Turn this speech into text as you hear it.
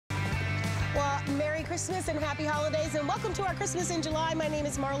Christmas and happy holidays, and welcome to our Christmas in July. My name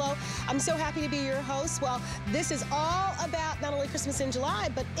is Marlo. I'm so happy to be your host. Well, this is all about not only Christmas in July,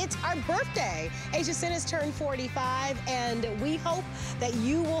 but it's our birthday. HSN has turned 45, and we hope that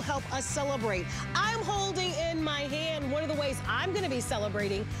you will help us celebrate. I'm holding in my hand one of the ways I'm going to be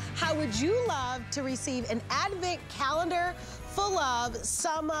celebrating. How would you love to receive an advent calendar full of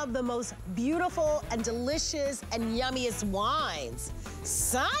some of the most beautiful and delicious and yummiest wines?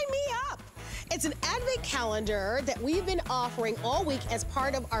 Sign me up. It's an advent calendar that we've been offering all week as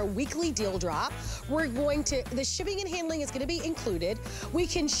part of our weekly deal drop. The shipping and handling is gonna be included. We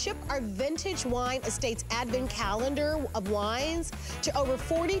can ship our vintage wine estates advent calendar of wines to over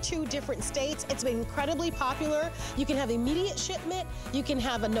 42 different states. It's been incredibly popular. You can have immediate shipment, you can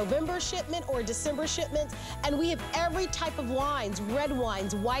have a November shipment or a December shipment, and we have every type of wines, red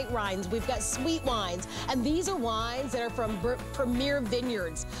wines, white wines, we've got sweet wines, and these are wines that are from premier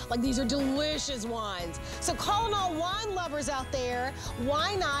vineyards. Like, these are delicious wines. So calling all wine lovers out there,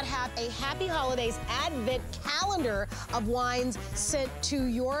 why not have a Happy Holidays Advent calendar of wines sent to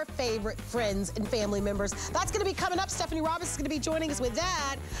your favorite friends and family members? That's gonna be coming up. Stephanie Roberts is gonna be joining us with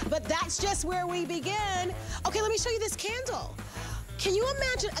that, but that's just where we begin. Okay, let me show you this candle. Can you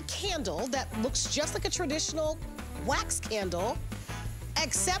imagine a candle that looks just like a traditional wax candle,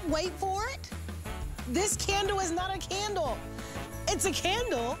 except, wait for it, this candle is not a candle. It's a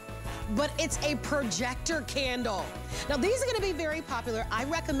candle, but it's a projector candle. Now, these are gonna be very popular. I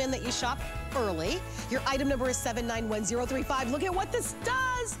recommend that you shop early. Your item number is 791035. Look at what this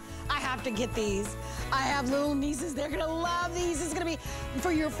does. I have to get these. I have little nieces, they're gonna love these. This is gonna be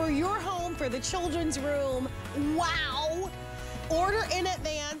for your home, for the children's room. Wow. Order in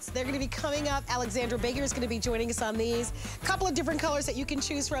advance. They're gonna be coming up. Alexandra Baker is gonna be joining us on these. A couple of different colors that you can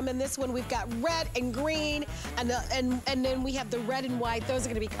choose from. In this one, we've got red and green, and then we have the red and white. Those are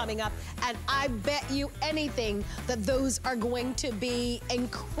gonna be coming up. And I bet you anything that those are going to be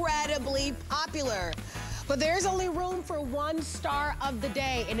incredibly popular. But there's only room for one star of the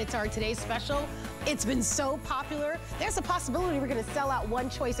day, and it's our today's special. It's been so popular. There's a possibility we're gonna sell out one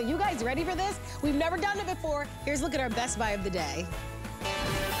choice. Are you guys ready for this? We've never done it before. Here's a look at our best buy of the day.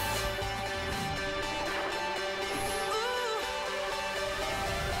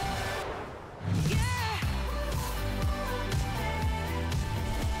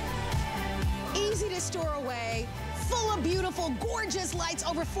 Easy to store away. Full of beautiful, gorgeous lights,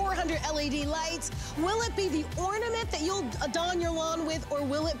 over 400 LED lights. Will it be the ornament that you'll adorn your lawn with, or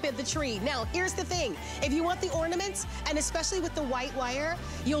will it be the tree? Now, here's the thing. If you want the ornaments, and especially with the white wire,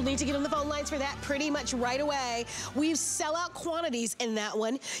 you'll need to get on the phone lines for that pretty much right away. We sell out quantities in that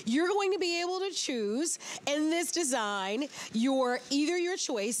one. You're going to be able to choose in this design either your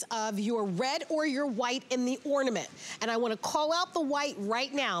choice of your red or your white in the ornament. And I want to call out the white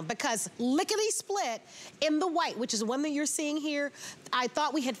right now, because lickety split in the white, which is the one that you're seeing here. I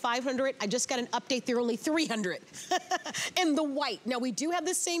thought we had 500. I just got an update. There are only 300 in the white. Now, we do have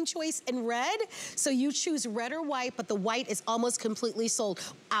the same choice in red, so you choose red or white, but the white is almost completely sold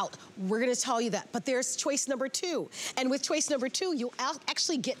out. We're gonna tell you that. But there's choice number 2. And with choice number 2, you'll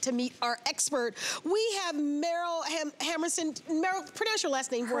actually get to meet our expert. We have Meryl Hermanson. Meryl, pronounce your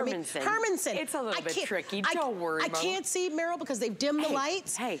last name for me. Hermanson. It's a little bit tricky. Don't worry, I can't see Meryl because they've dimmed the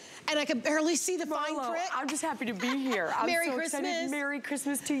lights. Hey. And I can barely see the fine print. I'm just happy to be here. I'm Merry so Christmas. Excited. Merry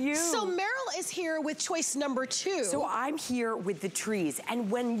Christmas to you. So Meryl is here with choice number 2. So I'm here with the trees. And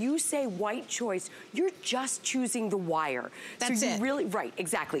when you say white choice, you're just choosing the wire. That's so you it. Really, right,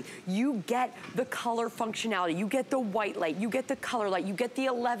 exactly. You get the color functionality. You get the white light. You get the color light. You get the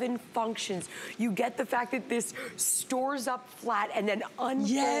 11 functions. You get the fact that this stores up flat and then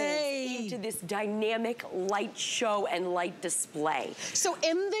unfolds into this dynamic light show and light display. So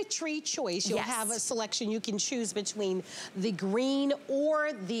in the tree choice, you'll have a selection. You can choose between the green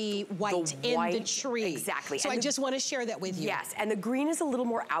or the white in the tree. Exactly. So I just want to share that with you. Yes, and the green is a little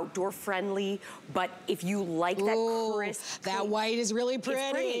more outdoor friendly, but if you like that crisp. That white is really pretty.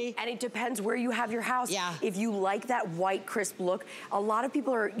 It's pretty. And it depends where you have your house. Yeah. If you like that white crisp look, a lot of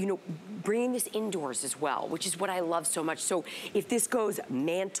people are, bringing this indoors as well, which is what I love so much. So if this goes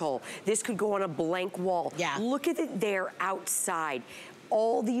mantle, this could go on a blank wall. Yeah. Look at it there outside.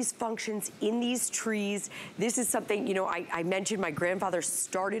 All these functions in these trees. This is something, I mentioned my grandfather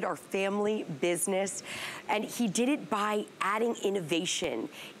started our family business, and he did it by adding innovation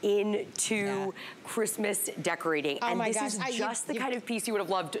into Christmas decorating. Oh, and my this gosh. is just the kind of piece you would have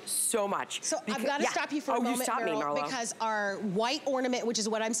loved so much. So I've got to stop you for a moment, you stop me, Marlo. because our white ornament, which is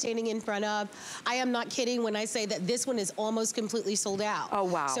what I'm standing in front of, I am not kidding when I say that this one is almost completely sold out. Oh,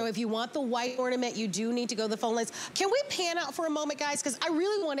 wow. So if you want the white ornament, you do need to go to the phone lines. Can we pan out for a moment, guys? Because I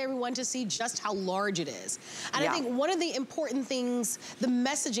really want everyone to see just how large it is. And Yeah. I think one of the important things, the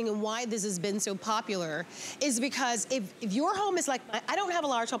messaging and why this has been so popular is because if your home is like, I don't have a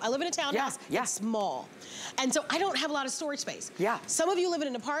large home. I live in a townhouse. Yeah. It's small. And so I don't have a lot of storage space. Yeah. Some of you live in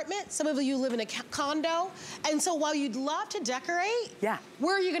an apartment. Some of you live in a condo. And so while you'd love to decorate, yeah,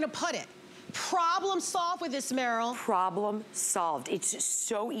 where are you going to put it? Problem solved with this, Meryl. Problem solved. It's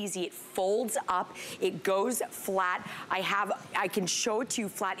so easy. It folds up. It goes flat. I can show it to you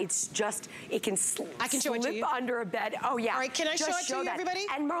flat. It's just, it can slip under a bed. Oh yeah. All right, can I show it to you, everybody?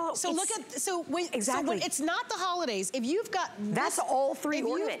 And Marlo, so look at, so when it's not the holidays, if you've got this, that's all three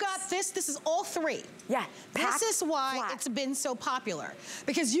ornaments. If you've got this is all three. Yeah. This is why it's been so popular.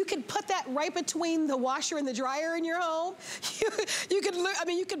 Because you can put that right between the washer and the dryer in your home. You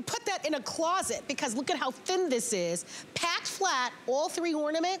could put that in a closet, because look at how thin this is. Packed flat, all three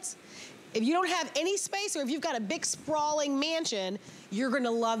ornaments. If you don't have any space, or if you've got a big sprawling mansion, you're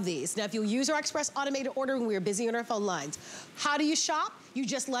gonna love these. Now, if you'll use our express automated ordering, we are busy on our phone lines. How do you shop? You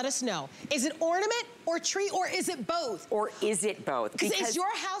just let us know. Is it ornament or tree, or is it both? Or is it both? Because it's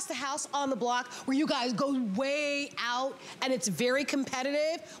your house, the house on the block, where you guys go way out and it's very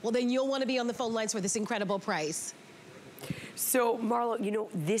competitive, well then you'll wanna be on the phone lines for this incredible price. So Marlo, you know,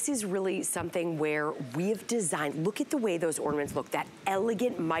 this is really something where we have designed, look at the way those ornaments look, that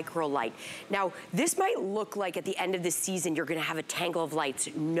elegant micro light. Now, this might look like at the end of the season, you're gonna have a tangle of lights.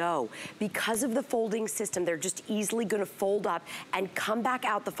 No, because of the folding system, they're just easily gonna fold up and come back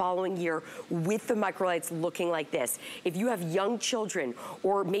out the following year with the micro lights looking like this. If you have young children,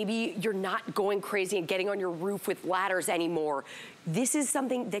 or maybe you're not going crazy and getting on your roof with ladders anymore, this is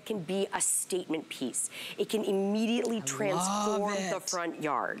something that can be a statement piece. It can immediately transform the front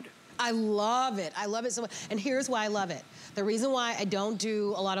yard. I love it. I love it so much. And here's why I love it. The reason why I don't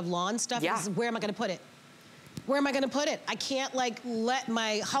do a lot of lawn stuff is where am I gonna put it? Where am I gonna put it? I can't like let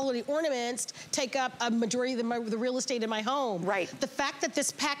my holiday ornaments take up a majority of the real estate in my home. Right. The fact that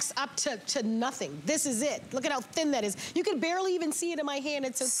this packs up to nothing. This is it. Look at how thin that is. You can barely even see it in my hand.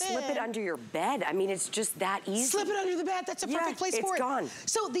 It's so thin. Slip it under your bed. I mean, it's just that easy. Slip it under the bed. That's a perfect place for it. It's gone.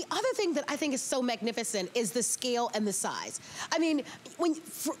 So the other thing that I think is so magnificent is the scale and the size. I mean,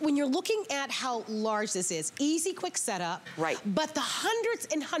 when you're looking at how large this is, easy, quick setup. Right. But the hundreds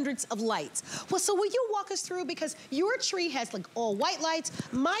and hundreds of lights. Well, so will you walk us through, because your tree has like all white lights.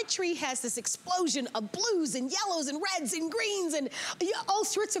 My tree has this explosion of blues and yellows and reds and greens and all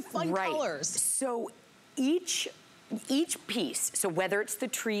sorts of fun colors. So each piece, so whether it's the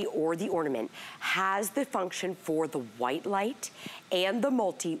tree or the ornament, has the function for the white light and the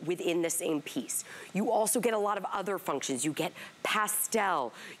multi within the same piece. You also get a lot of other functions. You get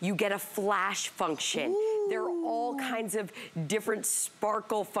pastel, you get a flash function. Ooh. There are all kinds of different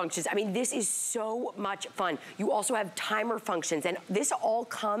sparkle functions. I mean, this is so much fun. You also have timer functions, and this all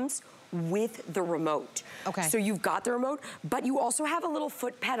comes with the remote. Okay. So you've got the remote, but you also have a little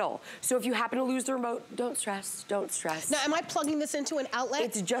foot pedal. So if you happen to lose the remote, don't stress, don't stress. Now, am I plugging this into an outlet?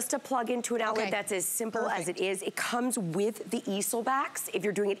 It's just a plug into an outlet. That's as simple as it is. It comes with the easel backs if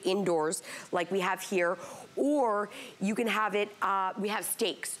you're doing it indoors like we have here, or you can have it, we have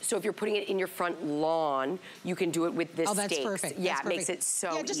stakes. So if you're putting it in your front lawn, you can do it with this that's stakes. perfect. Yeah, that's it makes it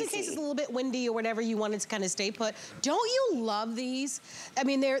so Yeah, just easy. in case it's a little bit windy or whatever, you wanted to kind of stay put. Don't you love these? I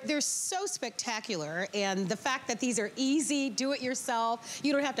mean, they're so spectacular, and the fact that these are easy, do it yourself,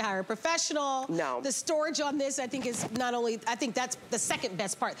 you don't have to hire a professional. No. The storage on this, I think, is not only, I think that's the second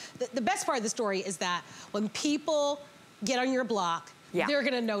best part. The best part of the story is that when people get on your block, they're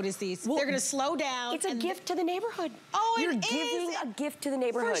gonna notice these. They're gonna slow down. It's a gift to the neighborhood. Oh, You're giving a gift to the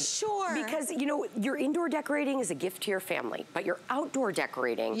neighborhood. For sure. Because, you know, your indoor decorating is a gift to your family, but your outdoor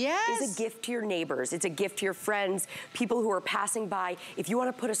decorating is a gift to your neighbors. It's a gift to your friends, people who are passing by. If you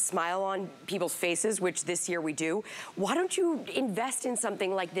wanna put a smile on people's faces, which this year we do, why don't you invest in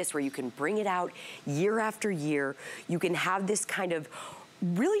something like this where you can bring it out year after year. You can have this kind of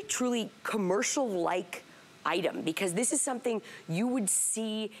really, truly commercial-like item, because this is something you would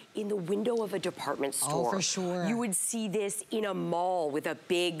see in the window of a department store. Oh, for sure. You would see this in a mall with a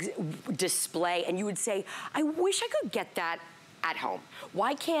big display, and you would say, I wish I could get that at home.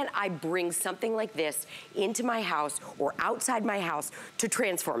 Why can't I bring something like this into my house or outside my house to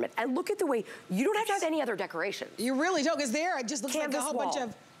transform it? And look at the way, you don't have to have any other decorations. You really don't, because there it just looks like a whole bunch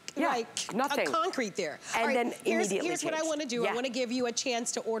of nothing. Concrete there. And then here's immediately what I want to do. I want to give you a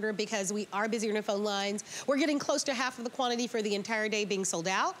chance to order because we are busy on the phone lines. We're getting close to half of the quantity for the entire day being sold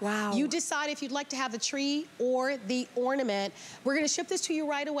out. Wow. You decide if you'd like to have the tree or the ornament. We're going to ship this to you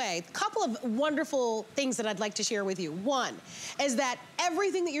right away. A couple of wonderful things that I'd like to share with you. One is that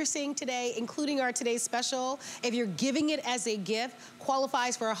everything that you're seeing today, including our today's special, if you're giving it as a gift,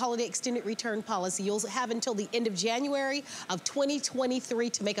 qualifies for a holiday extended return policy. You'll have until the end of January of 2023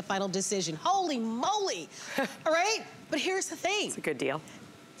 to make a final decision. Holy moly. All right? But here's the thing. It's a good deal.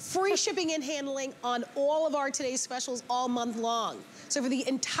 Free shipping and handling on all of our today's specials all month long. So for the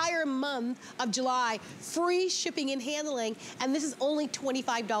entire month of July, free shipping and handling, and this is only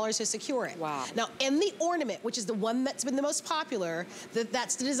 $25 to secure it. Wow. Now, in the ornament, which is the one that's been the most popular,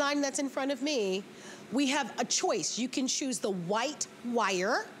 that's the design that's in front of me, we have a choice. You can choose the white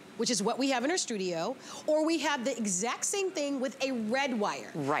wire, which is what we have in our studio, or we have the exact same thing with a red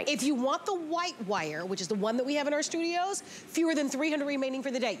wire. Right. If you want the white wire, which is the one that we have in our studios, fewer than 300 remaining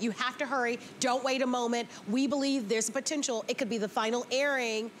for the day. You have to hurry, don't wait a moment. We believe there's a potential, it could be the final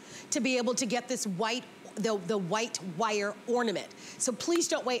airing to be able to get this white the white wire ornament. So please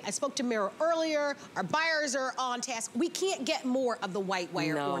don't wait. I spoke to Mira earlier. Our buyers are on task. We can't get more of the white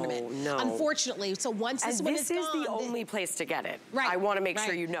wire ornament. No. Unfortunately. So once this one is gone. This is the only place to get it. Right. I want to make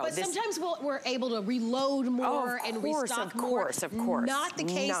sure you know. But sometimes we're able to reload more and restock more. Of course. Not the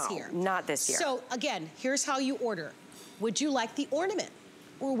case here. Not this year. So again, here's how you order. Would you like the ornament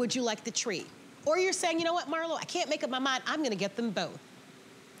or would you like the tree? Or you're saying, you know what, Marlo, I can't make up my mind. I'm going to get them both.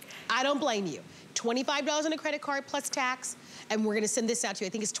 I don't blame you. $25 on a credit card plus tax, and we're gonna send this out to you. I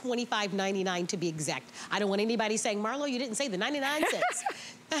think it's $25.99 to be exact. I don't want anybody saying, Marlo, you didn't say the 99 cents.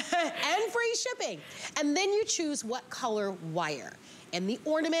 And free shipping. And then you choose what color wire. In the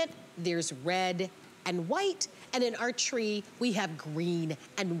ornament, there's red and white, and in our tree, we have green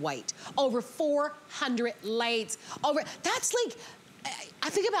and white. Over 400 lights. That's like, I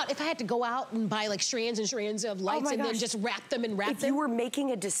think about if I had to go out and buy like strands and strands of lights and then just wrap them and wrap them. If you were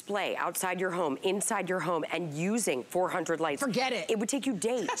making a display outside your home, inside your home, and using 400 lights. Forget it. It would take you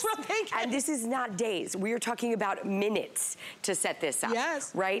days. That's what I'm thinking. And this is not days. We are talking about minutes to set this up.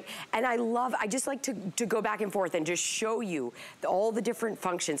 Yes. Right? And I just like to go back and forth and just show you all the different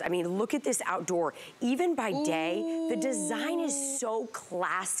functions. I mean, look at this outdoor. Even by day, the design is so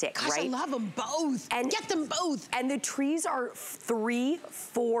classic, Gosh, right? I love them both. And get them both. And the trees are 3,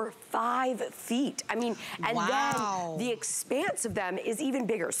 4, 5 feet. I mean, and then the expanse of them is even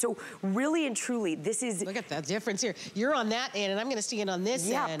bigger. So really and truly, this is... Look at the difference here. You're on that end, and I'm gonna stand on this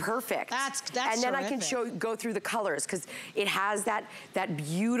end. Yeah, perfect. That's and then terrific. I can go through the colors, because it has that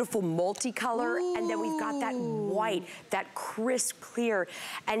beautiful multicolor, and then we've got that white, that crisp clear.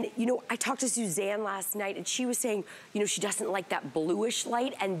 And, you know, I talked to Suzanne last night, and she was saying, you know, she doesn't like that bluish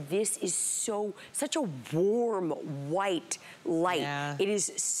light, and this is such a warm white light. Yeah. It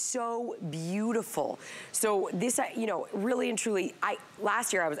is so beautiful. So this, you know, really and truly,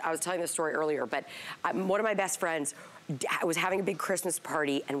 last year I was telling this story earlier, but one of my best friends was having a big Christmas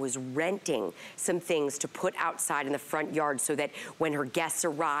party and was renting some things to put outside in the front yard so that when her guests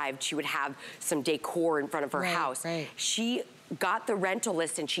arrived, she would have some decor in front of her house. Right. She got the rental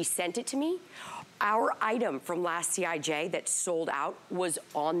list and she sent it to me. Our item from last CIJ that sold out was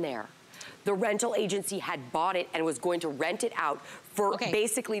on there. The rental agency had bought it and was going to rent it out for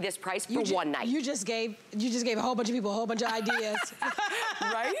basically this price for one night. You just gave a whole bunch of people a whole bunch of ideas.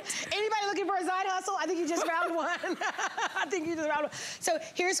 Right? Anybody looking for a side hustle? I think you just found one. I think you just found one. So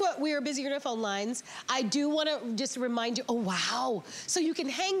here's what we are busy on our phone lines. I do want to just remind you, oh wow. So you can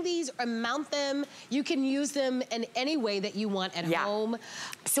hang these or mount them. You can use them in any way that you want at home.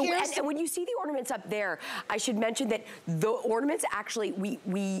 So and when you see the ornaments up there, I should mention that the ornaments actually,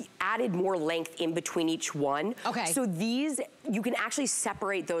 we added more length in between each one. Okay. So these, you can actually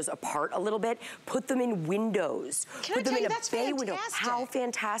separate those apart a little bit, put them in windows, put them in a bay window. How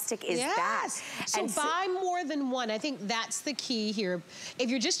fantastic is that? So buy more than one. I think that's the key here. If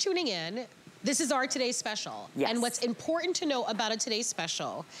you're just tuning in, this is our today's special. Yes. And what's important to know about a today's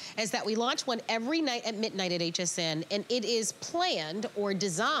special is that we launch one every night at midnight at HSN, and it is planned or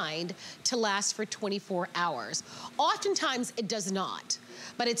designed to last for 24 hours. Oftentimes it does not.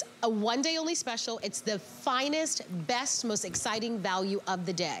 But it's a one-day only special. It's the finest, best, most exciting value of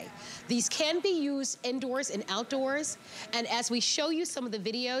the day. These can be used indoors and outdoors. And as we show you some of the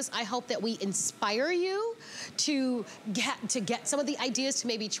videos, I hope that we inspire you to get some of the ideas to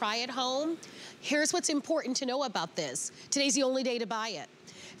maybe try at home. Here's what's important to know about this. Today's the only day to buy it.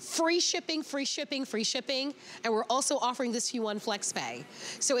 Free shipping, free shipping, free shipping. And we're also offering this to you on FlexPay.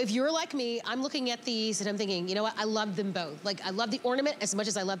 So if you're like me, I'm looking at these and I'm thinking, you know what, I love them both. Like, I love the ornament as much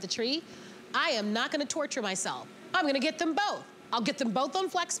as I love the tree. I am not gonna torture myself. I'm gonna get them both. I'll get them both on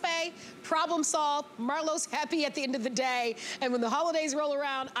FlexPay, problem solved, Marlo's happy at the end of the day, and when the holidays roll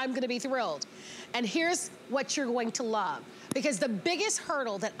around, I'm gonna be thrilled. And here's what you're going to love. Because the biggest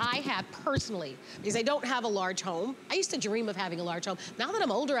hurdle that I have personally, because I don't have a large home, I used to dream of having a large home. Now that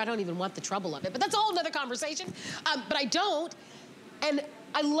I'm older, I don't even want the trouble of it, but that's a whole nother conversation. But I don't, and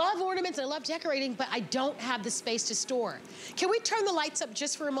I love ornaments and I love decorating, but I don't have the space to store. Can we turn the lights up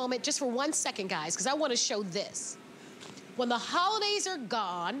just for a moment, just for 1 second, guys, because I wanna show this. When the holidays are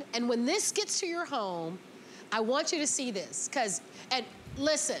gone, and when this gets to your home, I want you to see this, and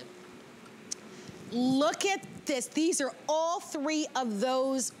listen, look at this. These are all 3 of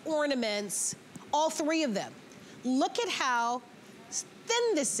those ornaments, all 3 of them. Look at how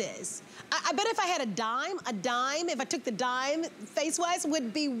thin this is. I bet if I had a dime, if I took the dime face-wise,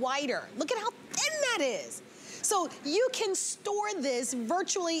 would be wider. Look at how thin that is. So you can store this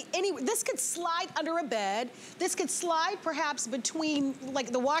virtually anywhere. This could slide under a bed. This could slide perhaps between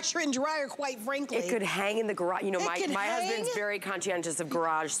like the washer and dryer, quite frankly. It could hang in the garage. You know, my husband's very conscientious of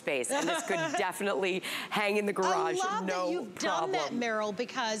garage space, and this could definitely hang in the garage, I love that you've done that, Meryl,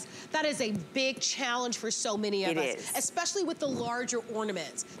 because that is a big challenge for so many of us. It is. Especially with the larger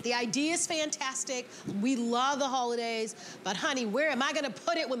ornaments. The idea is fantastic. We love the holidays, but honey, where am I gonna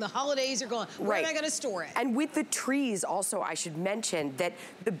put it when the holidays are gone? Where am I gonna store it? And with the trees also, I should mention that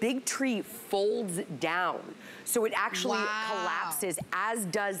the big tree folds down. So it actually collapses, as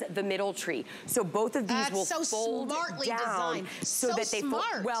does the middle tree. So both of these will fold down so that they fold.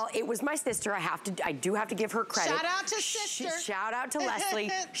 Well, it was my sister. I do have to give her credit. Shout out to sister. Shout out to Leslie.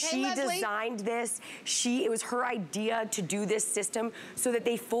 She designed this. It was her idea to do this system so that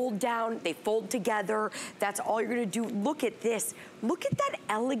they fold down, they fold together. That's all you're gonna do. Look at this. Look at that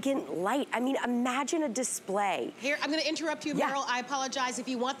elegant light. I mean, imagine a display. Here, I'm gonna interrupt you, Meryl. I apologize. If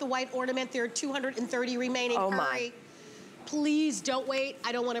you want the white ornament, there are 230 remaining. Oh my. Please don't wait.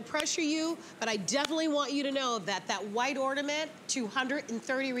 I don't want to pressure you, but I definitely want you to know that that white ornament,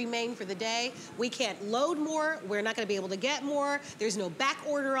 230 remain for the day. We can't load more. We're not going to be able to get more. There's no back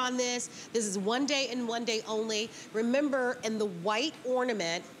order on this. This is 1 day and 1 day only. Remember, in the white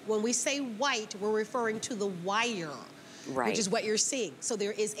ornament, when we say white, we're referring to the wire, which is what you're seeing. So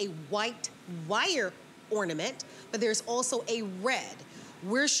there is a white wire ornament, but there's also a red.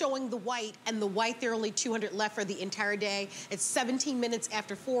 We're showing the white, and the white, there are only 200 left for the entire day. It's 17 minutes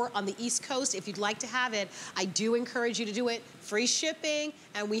after 4 on the East Coast. If you'd like to have it, I do encourage you to do it. Free shipping,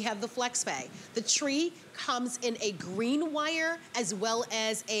 and we have the FlexPay. The tree comes in a green wire as well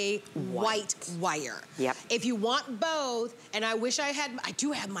as a white wire. Yep. If you want both, and I wish I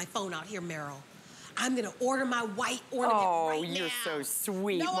do have my phone out here, Meryl. I'm gonna order my white ornament right now. Oh, you're so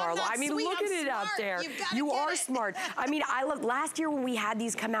sweet, no, Marlo. I'm not I mean, sweet, look at it out there. You are smart. I mean, I love, last year when we had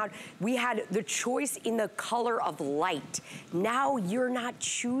these come out, we had the choice in the color of light. Now you're not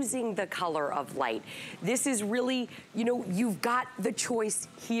choosing the color of light. This is really, you know, you've got the choice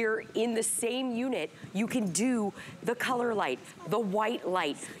here in the same unit. You can do the color light, the white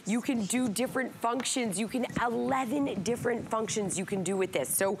light. You can do different functions. You can, 11 different functions you can do with this.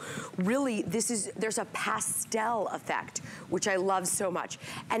 So really, there's a pastel effect, which I love so much.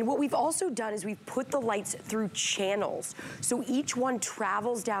 And what we've also done is we've put the lights through channels. So each one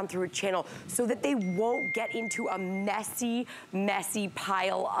travels down through a channel so that they won't get into a messy, messy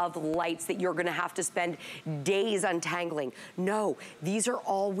pile of lights that you're gonna have to spend days untangling. No, these are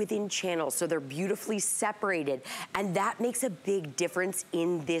all within channels, so they're beautifully separated. And that makes a big difference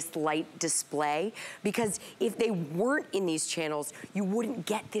in this light display, because if they weren't in these channels, you wouldn't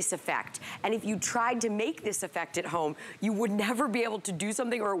get this effect. And if you tried to make this effect at home, you would never be able to do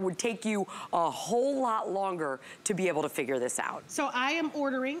something, or it would take you a whole lot longer to be able to figure this out. So I am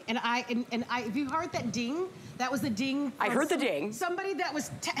ordering, and if you heard that ding, that was the ding. I heard the ding. Somebody that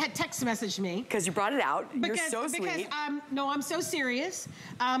had text messaged me. Because you brought it out. You're so sweet. No, I'm so serious.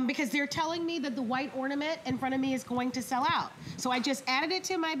 Because they're telling me that the white ornament in front of me is going to sell out. So I just added it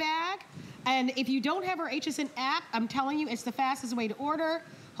to my bag. And if you don't have our HSN app, I'm telling you, it's the fastest way to order.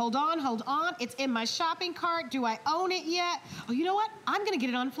 Hold on, hold on. It's in my shopping cart. Do I own it yet? Oh, you know what? I'm gonna get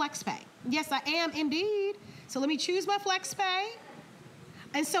it on FlexPay. Yes, I am indeed. So let me choose my FlexPay.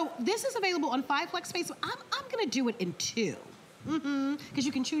 And so this is available on 5 FlexPay, so I'm gonna do it in 2. Because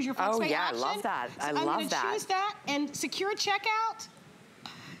you can choose your FlexPay option. Oh yeah, I love that. I love that. I'm gonna choose that and secure checkout.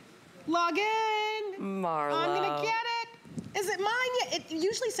 Log in. Marlo. I'm gonna get it. Is it mine yet? It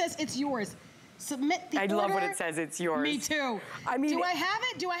usually says it's yours. submit the order. I love when it says it's yours. Me too. I mean, do I have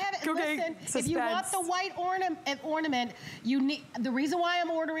it? Do I have it? Okay, listen, suspense. if you want the white ornament, you need, the reason why I'm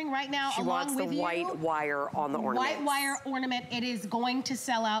ordering right now she along with you. She wants the white wire on the ornament. White wire ornament. It is going to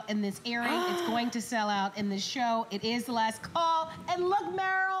sell out in this airing. It's going to sell out in this show. It is the last call. And look,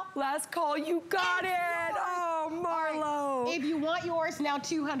 Meryl. Last call, you got it. Oh, Marlo. Right. If you want yours, now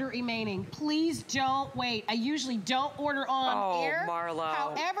 200 remaining. Please don't wait. I usually don't order on air. Marlo.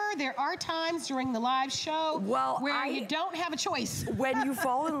 However, there are times during the live show where you don't have a choice. When you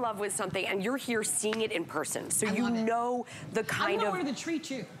fall in love with something and you're here seeing it in person, so you know the kind of... I'm going to order the tree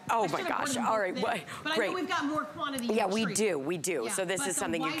too. Oh my gosh, all right, but great. I know we've got more quantity. Yeah, we do. Yeah, so this is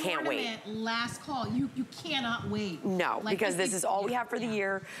something you can't wait. Last call, you cannot wait. No, like, because this is all we have for the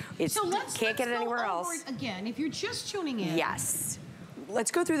year. It's, so let's get it anywhere go over else. It again, if you're just tuning in. Yes.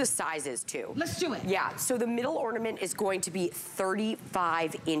 Let's go through the sizes too. Let's do it. Yeah, so the middle ornament is going to be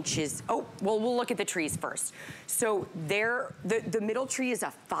 35 inches. Oh, well, we'll look at the trees first. So the middle tree is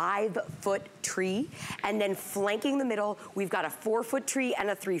a 5-foot tree, and then flanking the middle, we've got a 4-foot tree and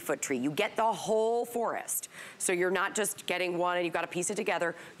a 3-foot tree. You get the whole forest. So you're not just getting one and you've got to piece it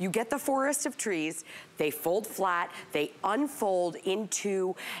together. You get the forest of trees. They fold flat, they unfold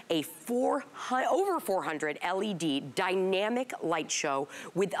into a over 400 LED dynamic light show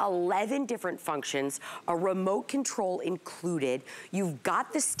with 11 different functions, a remote control included. You've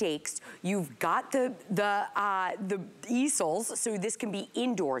got the stakes, you've got the easels, so this can be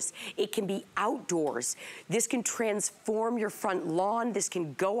indoors, it can be outdoors. This can transform your front lawn, this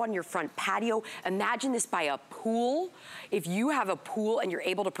can go on your front patio. Imagine this by a pool. If you have a pool and you're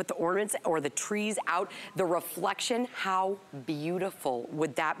able to put the ornaments or the trees out, the reflection, how beautiful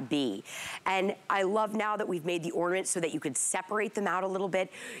would that be? And I love now that we've made the ornaments so that you can separate them out a little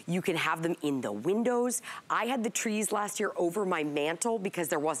bit. You can have them in the windows. I had the trees last year over my mantle because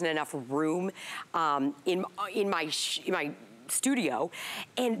there wasn't enough room in my studio.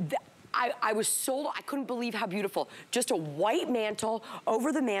 And I was sold, I couldn't believe how beautiful. Just a white mantle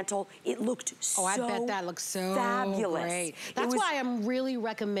over the mantle. It looked so I bet that looks so fabulous. Great. That's why I'm really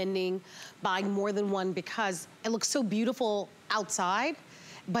recommending buying more than one, because it looks so beautiful outside,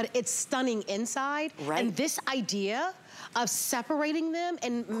 but it's stunning inside. Right. And this idea of separating them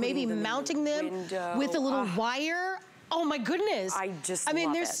and maybe mounting them with a little wire, oh my goodness. I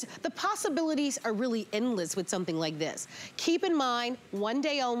mean, the possibilities are really endless with something like this. Keep in mind, one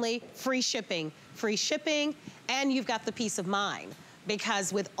day only, free shipping, and you've got the peace of mind.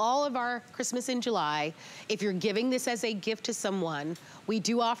 Because with all of our Christmas in July, if you're giving this as a gift to someone, we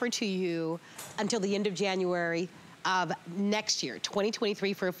do offer to you until the end of January of next year,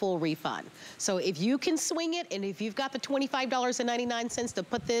 2023, for a full refund. So if you can swing it, and if you've got the $25.99 to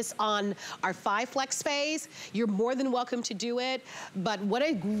put this on our 5 flex space, you're more than welcome to do it. But what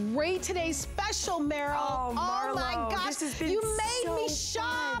a great today's special, Meryl. Oh, Marlo, my gosh, you made me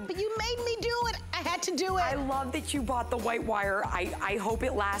shop. You made me do it. I had to do it. I love that you bought the white wire. I hope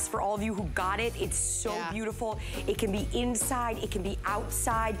it lasts for all of you who got it. It's so beautiful. It can be inside, it can be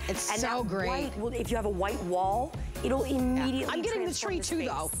outside. It's so great. White, well, if you have a white wall, it'll immediately I'm getting the tree too,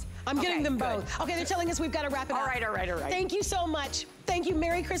 though. I'm getting them both. Okay, they're telling us we've got to wrap it up. All right. Thank you so much. Thank you.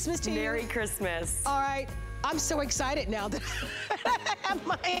 Merry Christmas to you. Merry Christmas. All right. I'm so excited now that I have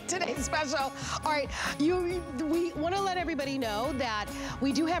my today's special. All right, we want to let everybody know that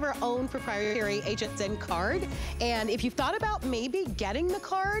we do have our own proprietary HSN card. And if you've thought about maybe getting the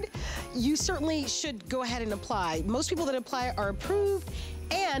card, you certainly should go ahead and apply. Most people that apply are approved,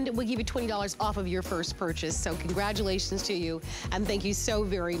 and we'll give you $20 off of your first purchase. So congratulations to you, and thank you so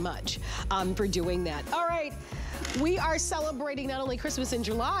very much for doing that. All right, we are celebrating not only Christmas in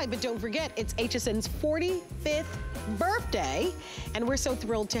July, but don't forget, it's HSN's 45th birthday, and we're so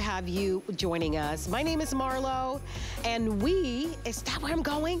thrilled to have you joining us. My name is Marlo, and is that where I'm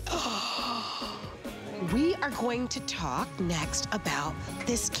going? We are going to talk next about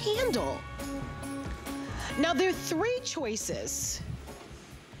this candle. Now, there are 3 choices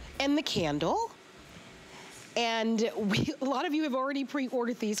in the candle, and a lot of you have already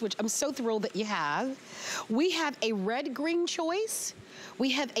pre-ordered these, which I'm so thrilled that you have. We have a red-green choice,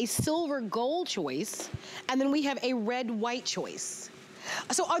 we have a silver-gold choice, and then we have a red-white choice.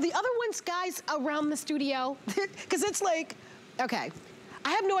 So are the other ones, guys, around the studio? Because it's like, okay,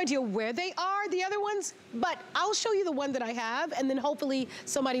 I have no idea where they are, the other ones, but I'll show you the one that I have, and then hopefully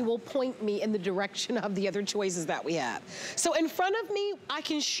somebody will point me in the direction of the other choices that we have. So in front of me, I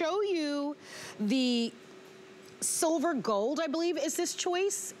can show you the silver gold, I believe, is this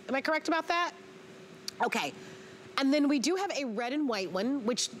choice. Am I correct about that? Okay. And then we do have a red and white one,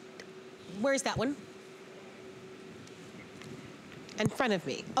 where's that one? In front of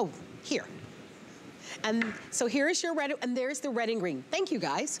me. Oh, here. And so here's your red, and there's the red and green. Thank you,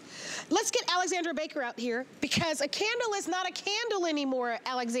 guys. Let's get Alexandra Baker out here, because a candle is not a candle anymore,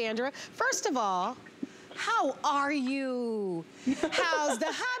 Alexandra. First of all, how are you? How's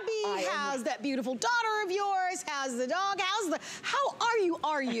the hubby? How's that beautiful daughter of yours? How's the dog? How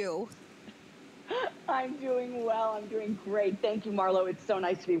are you? I'm doing well. I'm doing great. Thank you, Marlo. It's so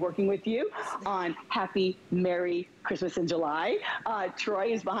nice to be working with you on Happy Merry Christmas in July.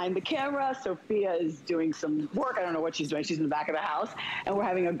 Troy is behind the camera. Sophia is doing some work. I don't know what she's doing. She's in the back of the house, and we're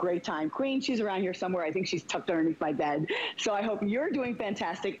having a great time. Queen, she's around here somewhere. I think she's tucked underneath my bed. So I hope you're doing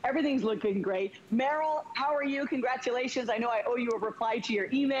fantastic. Everything's looking great. Meryl, how are you? Congratulations. I know I owe you a reply to your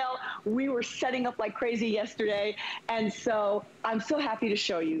email. We were setting up like crazy yesterday, and so I'm so happy to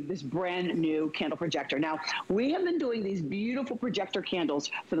show you this brand new candle projector. Now, we have been doing these beautiful projector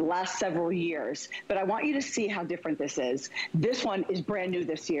candles for the last several years, but I want you to see how different this is. This one is brand new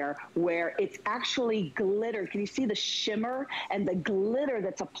this year, where it's actually glitter. Can you see the shimmer and the glitter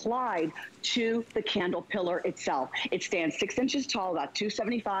that's applied to the candle pillar itself? It stands 6 inches tall, about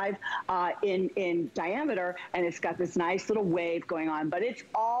 275 in diameter, and it's got this nice little wave going on, but it's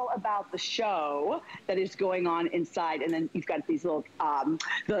all about the show that is going on inside. And then you've got these little,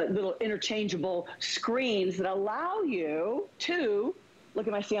 the little interchangeable screens that allow you to look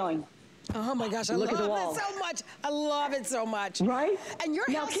at my ceiling. Oh my gosh, I love it so much. I love it so much. Right? And your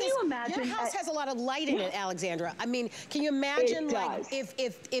now, house, can you imagine, your house has a lot of light in it, Alexandra. I mean, can you imagine like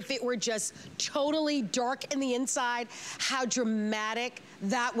if it were just totally dark in the inside, how dramatic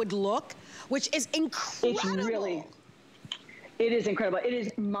that would look, which is incredible. It's really, it is incredible. It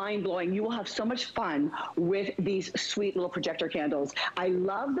is mind-blowing. You will have so much fun with these sweet little projector candles. I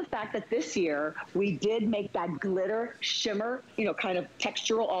love the fact that this year we did make that glitter shimmer, you know, kind of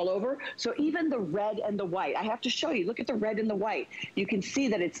textural all over. So even the red and the white, I have to show you, look at the red and the white. You can see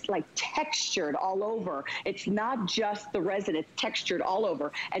that it's like textured all over. It's not just the resin, it's textured all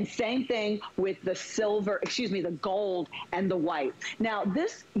over. And same thing with the silver, excuse me, the gold and the white. Now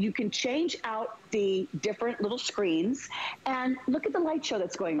this, you can change out the different little screens, and look at the light show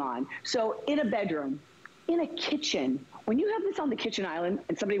that's going on. So in a bedroom, in a kitchen, when you have this on the kitchen island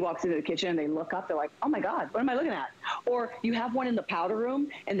and somebody walks into the kitchen and they look up, they're like, oh my God, what am I looking at? Or you have one in the powder room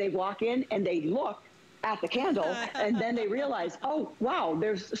and they walk in and they look at the candle and then they realize, oh wow,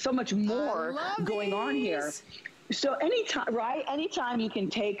 there's so much more going on here. So anytime, right? Anytime you can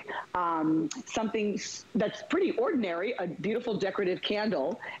take something that's pretty ordinary, a beautiful decorative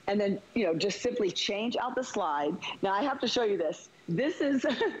candle, and then, you know, just simply change out the slide. Now I have to show you this. This is,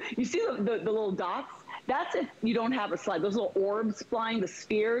 you see the little dots? That's if you don't have a slide. Those little orbs flying, the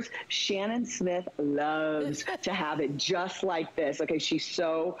spheres. Shannon Smith loves to have it just like this. Okay, she's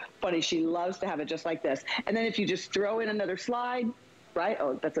so funny. She loves to have it just like this. And then if you just throw in another slide, right?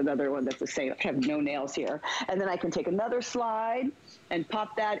 Oh, that's another one that's the same. I have no nails here. And then I can take another slide and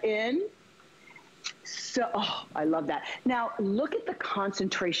pop that in. So, oh, I love that. Now, look at the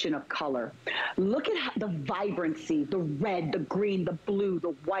concentration of color. Look at how the vibrancy, the red, the green, the blue,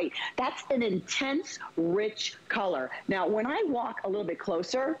 the white. That's an intense, rich color. Now, when I walk a little bit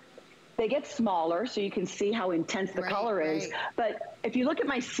closer, they get smaller, so you can see how intense the color is. But if you look at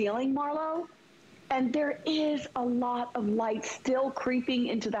my ceiling, Marlo, and there is a lot of light still creeping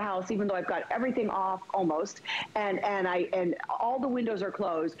into the house, even though I've got everything off almost, and all the windows are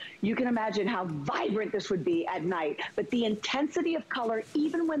closed. You can imagine how vibrant this would be at night. But the intensity of color,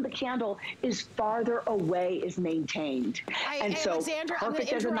 even when the candle is farther away, is maintained. And so, Alexandra, I'm going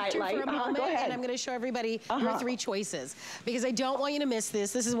to interrupt you for a moment, and I'm going to show everybody your 3 choices, because I don't want you to miss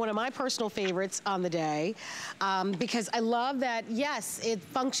this. This is one of my personal favorites on the day, because I love that, yes, it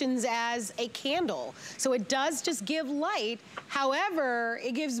functions as a candle. So it does just give light. However,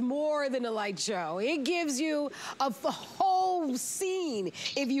 it gives more than a light show. It gives you a whole scene,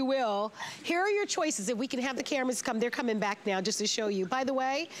 if you will. Here are your choices. If we can have the cameras come, they're coming back now just to show you. By the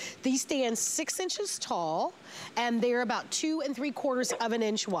way, these stand 6 inches tall, and they're about 2 3/4 of an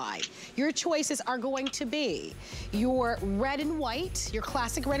inch wide. Your choices are going to be your red and white, your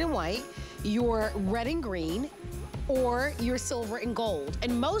classic red and white, your red and green, or your silver and gold.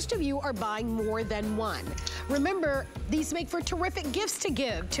 And most of you are buying more than one. Remember, these make for terrific gifts to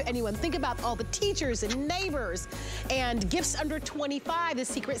give to anyone. Think about all the teachers and neighbors and gifts under 25, the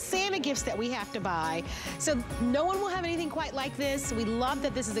Secret Santa gifts that we have to buy. So no one will have anything quite like this. We love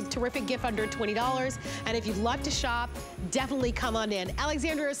that this is a terrific gift under $20. And if you'd love to shop, definitely come on in.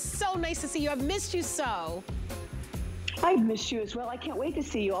 Alexandra, it's so nice to see you. I've missed you so. I've missed you as well. I can't wait to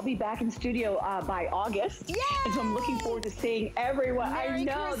see you. I'll be back in studio by August. Yay! And so I'm looking forward to seeing everyone. Merry I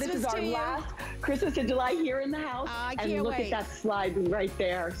know Christmas this is our last Christmas in July here in the house. I and can't look wait. at that slide right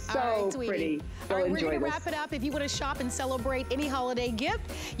there. So pretty. All right, we're enjoy going to this. wrap it up. If you want to shop and celebrate any holiday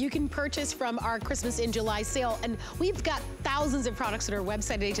gift, you can purchase from our Christmas in July sale. And we've got thousands of products on our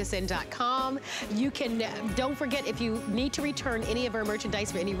website at hsn.com. You can, don't forget, if you need to return any of our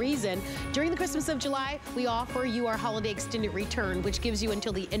merchandise for any reason, during the Christmas of July, we offer you our holiday extended return, which gives you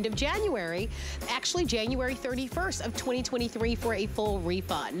until the end of January, actually January 31st of 2023 for a full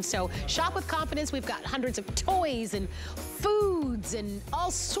refund. So shop with confidence. We've got hundreds of toys and foods and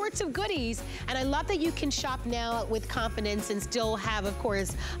all sorts of goodies. And I love that you can shop now with confidence and still have, of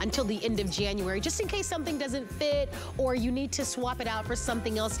course, until the end of January, just in case something doesn't fit or you need to swap it out for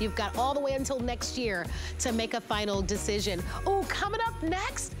something else. You've got all the way until next year to make a final decision. Oh, coming up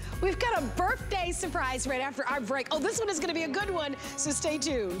next, we've got a birthday surprise right after our break. Oh, this one is going to be a good one, so stay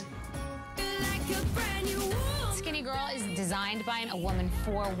tuned. Skinny Girl is designed by a woman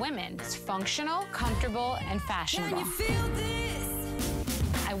for women. It's functional, comfortable, and fashionable.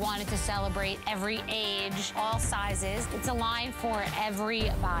 I wanted to celebrate every age, all sizes. It's a line for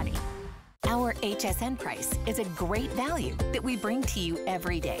every body. Our HSN price is a great value that we bring to you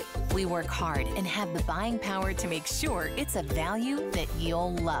every day. We work hard and have the buying power to make sure it's a value that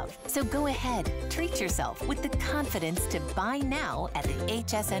you'll love. So go ahead, treat yourself with the confidence to buy now at the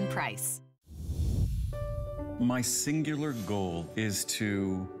HSN price. My singular goal is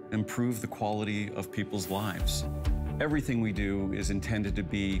to improve the quality of people's lives. Everything we do is intended to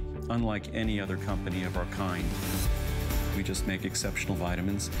be unlike any other company of our kind. We just make exceptional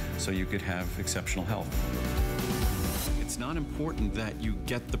vitamins so you could have exceptional health. It's not important that you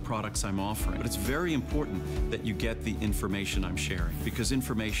get the products I'm offering, but it's very important that you get the information I'm sharing, because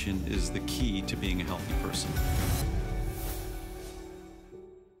information is the key to being a healthy person.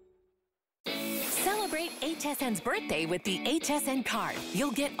 Celebrate HSN's birthday with the HSN card.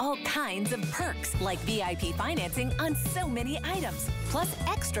 You'll get all kinds of perks, like VIP financing on so many items, plus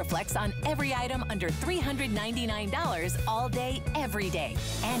extra flex on every item under $399 all day, every day,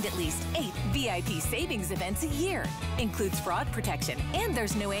 and at least 8 VIP savings events a year. Includes fraud protection, and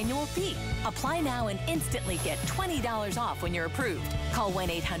there's no annual fee. Apply now and instantly get $20 off when you're approved. Call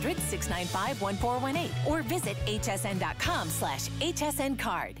 1-800-695-1418 or visit hsn.com/HSN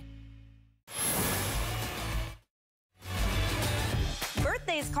card.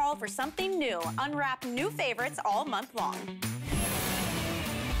 Birthdays call for something new. Unwrap new favorites all month long.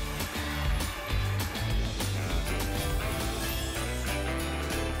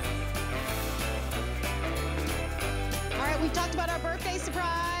 All right, we talked about our birthday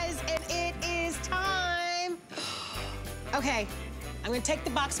surprise, and it is time. Okay, I'm going to take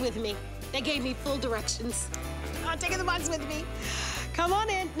the box with me. They gave me full directions. I'm taking the box with me. Come on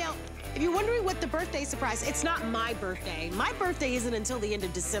in. Now, if you're wondering what the birthday surprise, it's not my birthday. My birthday isn't until the end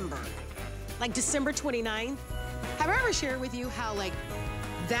of December, like December 29th. Have I ever shared with you how, like,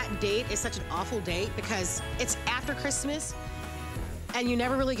 that date is such an awful date because it's after Christmas and you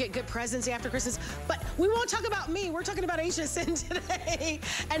never really get good presents after Christmas? But we won't talk about me. We're talking about HSN today.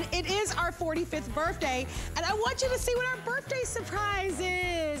 And it is our 45th birthday. And I want you to see what our birthday surprise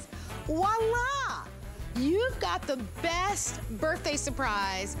is. Voila! You've got the best birthday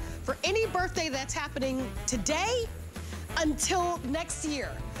surprise for any birthday that's happening today until next year,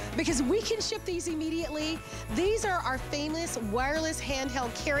 because we can ship these immediately. These are our famous wireless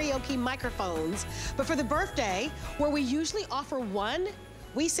handheld karaoke microphones, but for the birthday, where we usually offer one,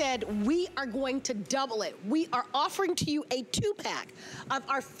 we said we are going to double it. We are offering to you a 2-pack of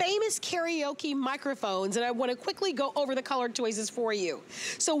our famous karaoke microphones, and I want to quickly go over the color choices for you.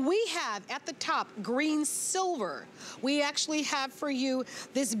 So we have at the top green silver. We actually have for you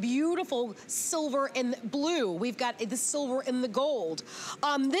this beautiful silver and blue. We've got the silver and the gold.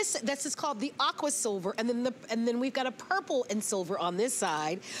 This is called the aqua silver, and then we've got a purple and silver on this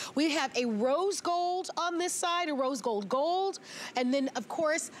side. We have a rose gold on this side, a rose gold, and then of course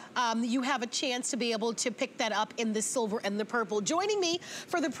you have a chance to be able to pick that up in the silver and the purple. Joining me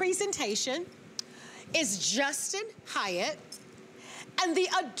for the presentation is Justin Hyatt, and the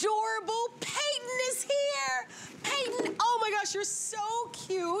adorable Peyton is here. Peyton, oh my gosh, you're so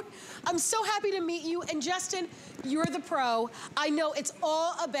cute. I'm so happy to meet you. And Justin, you're the pro. I know it's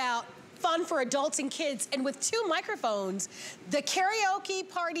all about fun for adults and kids, and with 2 microphones, the karaoke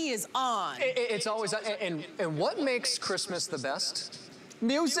party is on. It's always, and what makes Christmas the best?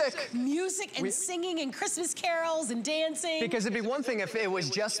 Music. Music and singing and Christmas carols and dancing. Because it'd be one thing if it was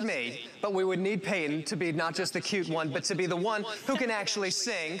just me, but we would need Peyton to be not just the cute one, but to be the one who can actually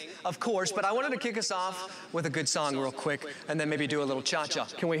sing, of course. But I wanted to kick us off with a good song real quick, and then maybe do a little cha-cha.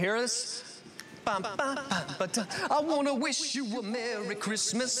 Can we hear this? I wanna wish you a Merry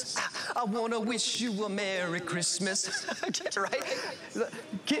Christmas. I wanna wish you a Merry Christmas. Get right?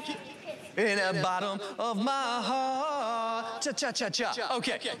 Get in the bottom of my heart. Cha-cha-cha-cha.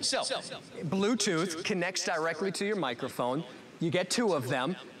 Okay, so Bluetooth connects directly to your microphone. You get 2 of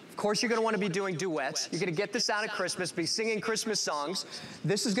them. Of course, you're gonna wanna be doing duets. You're gonna get this out at Christmas, be singing Christmas songs.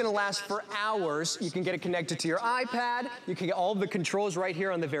 This is gonna last for hours. You can get it connected to your iPad. You can get all of the controls right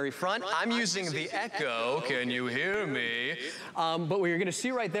here on the very front. I'm using the Echo, can you hear me? But what you're gonna see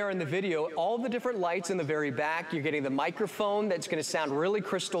right there in the video, all the different lights in the very back. You're getting the microphone that's gonna sound really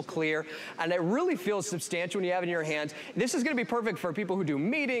crystal clear, and it really feels substantial when you have it in your hands. This is gonna be perfect for people who do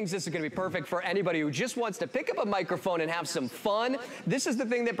meetings. This is gonna be perfect for anybody who just wants to pick up a microphone and have some fun. This is the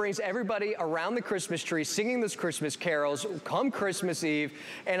thing that brings everybody around the Christmas tree singing those Christmas carols come Christmas Eve.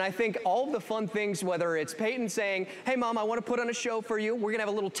 And I think all of the fun things, whether it's Peyton saying, hey mom, I want to put on a show for you. We're gonna have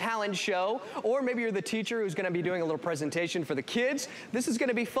a little talent show. Or maybe you're the teacher who's gonna be doing a little presentation for the kids. This is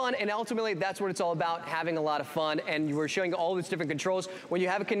gonna be fun, and ultimately that's what it's all about, having a lot of fun. And we're showing all these different controls. When you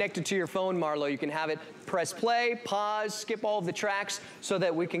have it connected to your phone, Marlo, you can have it press play, pause, skip all of the tracks so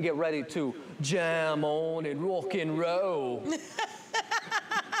that we can get ready to jam on and rock and roll.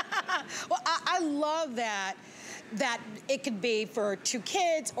 Well, I love that it could be for 2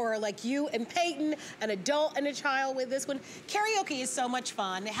 kids, or like you and Peyton, an adult and a child with this one. Karaoke is so much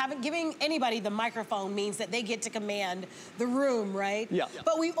fun. Giving anybody the microphone means that they get to command the room, right? Yeah.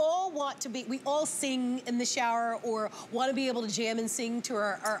 But we all we all sing in the shower or want to be able to jam and sing to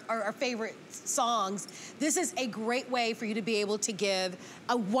our favorite songs. This is a great way for you to be able to give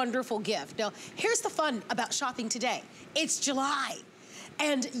a wonderful gift. Now, here's the fun about shopping today. It's July.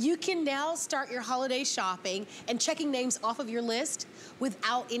 And you can now start your holiday shopping and checking names off of your list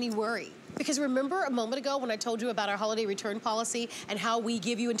without any worry. Because remember a moment ago when I told you about our holiday return policy and how we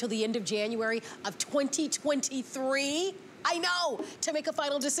give you until the end of January of 2023? I know, to make a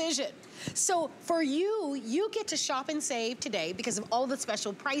final decision. So for you, you get to shop and save today because of all the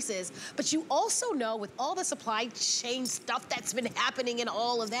special prices, but you also know with all the supply chain stuff that's been happening and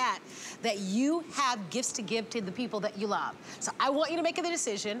all of that, that you have gifts to give to the people that you love. So I want you to make the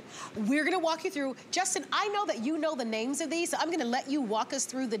decision. We're gonna walk you through. Justin, I know that you know the names of these, so I'm gonna let you walk us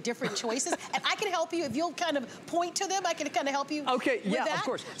through the different choices, and I can help you. If you'll kind of point to them, I can kind of help you with that. Of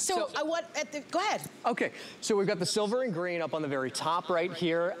course. So I want, go ahead. Okay, so we've got the silver and green up on the very top right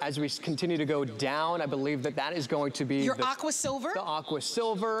here. As we continue to go down, I believe that is going to be your aqua silver. The aqua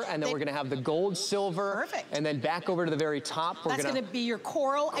silver, and then we're gonna have the gold silver. Perfect. And then back over to the very top, That's gonna be your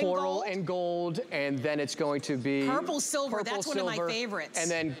coral and gold, and then it's going to be purple silver. That's one of my favorites.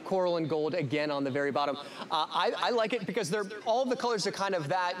 And then coral and gold again on the very bottom. I like it because all the colors are kind of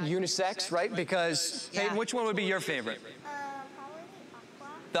that unisex, right? Because Peyton, which one would be your favorite?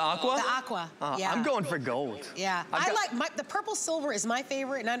 The aqua? The aqua, yeah. I'm going for gold. Yeah, the purple silver is my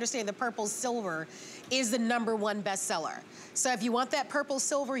favorite, and I understand the purple silver is the #1 bestseller. So if you want that purple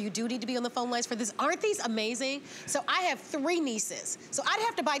silver, you do need to be on the phone lines for this. Aren't these amazing? So I have 3 nieces. So I'd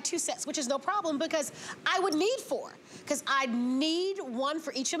have to buy 2 sets, which is no problem because I would need 4. Because I'd need 1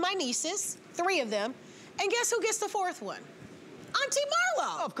 for each of my nieces, 3 of them. And guess who gets the 4th one? Auntie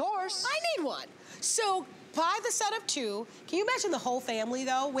Marlo. Of course. I need 1. So buy the set of 2. Can you imagine the whole family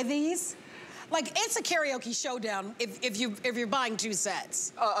though with these? Like, it's a karaoke showdown if you're buying 2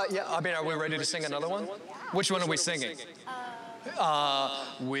 sets. Yeah, I mean, are we ready to sing another one? Which one are we singing?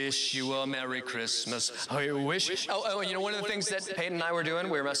 Wish you a Merry Christmas. I wish. Oh, you know, one of the things that Peyton and I were doing,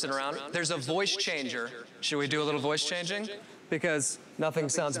 we were messing around. There's a voice changer. Should we do a little voice changing? Because nothing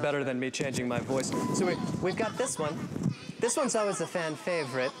sounds better than me changing my voice. So we've got this one. This one's always a fan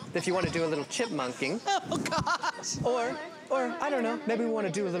favorite, if you want to do a little chipmunking. Oh, gosh. Or, I don't know, maybe we want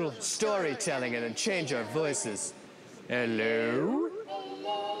to do a little storytelling and then change our voices. Hello?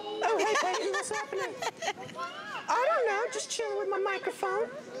 Oh, hey, Peyton, what's happening? I don't know, just chilling with my microphone.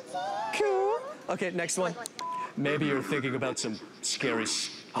 Cool. Okay, next one. Maybe you're thinking about some scary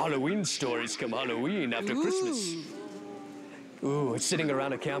Halloween stories come Halloween after Christmas. Ooh, sitting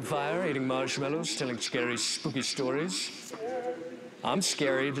around a campfire, eating marshmallows, telling scary, spooky stories. I'm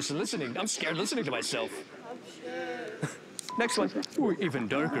scary just listening. I'm scared listening to myself. Next one. Ooh, even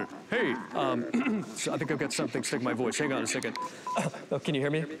darker. Hey, so I think I've got something stuck in my voice. Hang on a second. Oh, can you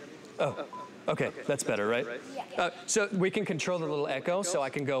hear me? Oh, okay, that's better, right? Yeah. So we can control the little echo, so I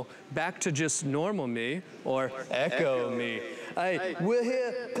can go back to just normal me or echo me. Hey, we're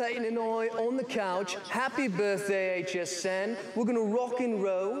here, Peyton and I, on the couch. Happy birthday, HSN. We're gonna rock and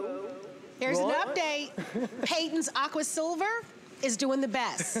roll. Here's an update. Peyton's Aqua Silver is doing the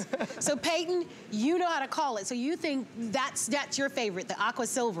best. So Peyton, you know how to call it. So you think that's your favorite, the Aqua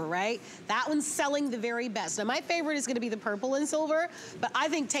Silver, right? That one's selling the very best. Now my favorite is gonna be the purple and silver, but I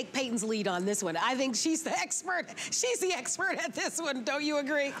think take Peyton's lead on this one. I think she's the expert. She's the expert at this one, don't you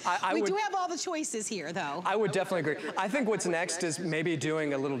agree? We do have all the choices here though. I would definitely agree. I think what's next is maybe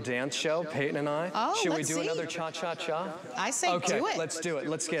doing a little dance show, Peyton and I. Oh, Should we let's do see. another cha-cha-cha? I say do it. Let's do it.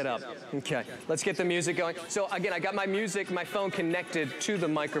 Let's get up. Okay, let's get the music going. So again, I got my music, my phone connected to the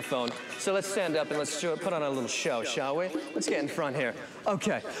microphone. So let's stand up and let's put on a little show, shall we? Let's get in front here.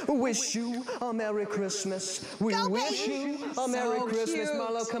 Okay. Wish you a Merry Christmas. We wish you a Merry Christmas.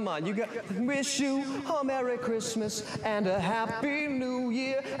 Marlo, come on. You got wish you a Merry Christmas and a Happy New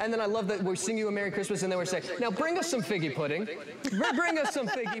Year. And then I love that we sing you a Merry Christmas and then we're saying, now bring us some figgy pudding. Bring us some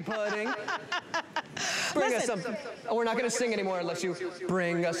figgy pudding. Bring us some. Oh, we're not going to sing anymore unless you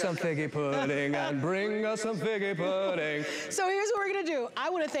bring us some figgy pudding and bring us some figgy pudding. So here's what we're going to do. I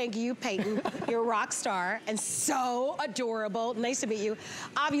want to thank you, Peyton. You're a rock star and so adorable. Nice to meet you.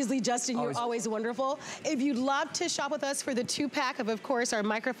 Obviously, Justin, you're always wonderful. If you'd love to shop with us for the 2-pack of course, our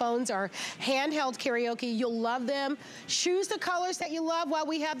microphones, our handheld karaoke, you'll love them. Choose the colors that you love while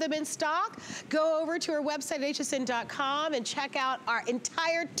we have them in stock. Go over to our website, hsn.com, and check out our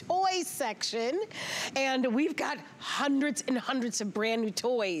entire toys section. And we've got hundreds and hundreds of brand new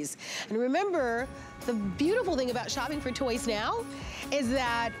toys. And remember, the beautiful thing about shopping for toys now is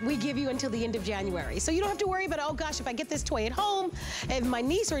that we give you until the end of January. So you don't have to worry about, oh gosh, if I get this toy at home, if my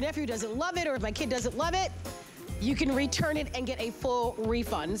niece or nephew doesn't love it, or if my kid doesn't love it, you can return it and get a full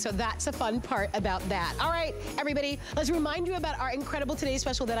refund. So that's a fun part about that. All right, everybody, let's remind you about our incredible Today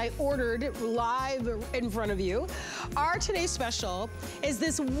Special that I ordered live in front of you. Our Today Special is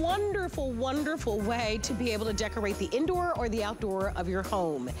this wonderful, wonderful way to be able to decorate the indoor or the outdoor of your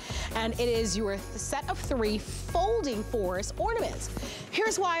home. And it is your set of 3 folding forest ornaments.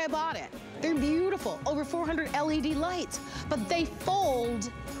 Here's why I bought it. They're beautiful, over 400 LED lights, but they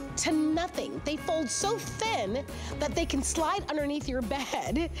fold to nothing. They fold so thin that they can slide underneath your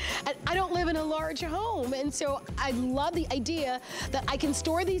bed. And I don't live in a large home, and so I love the idea that I can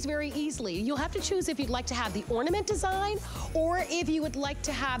store these very easily. You'll have to choose if you'd like to have the ornament design or if you would like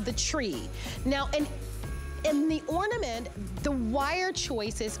to have the tree. Now, in the ornament, the wire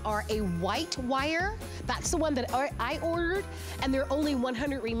choices are a white wire. That's the one that I ordered, and there are only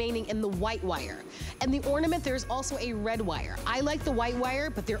 100 remaining in the white wire. And the ornament, there's also a red wire. I like the white wire,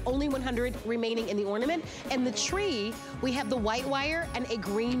 but there are only 100 remaining in the ornament. And the tree, we have the white wire and a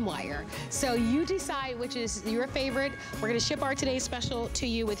green wire. So you decide which is your favorite. We're gonna ship our Today Special to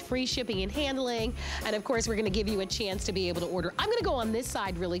you with free shipping and handling. And of course, we're gonna give you a chance to be able to order. I'm gonna go on this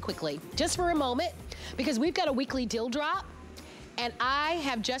side really quickly, just for a moment, because we've got a weekly deal drop. And I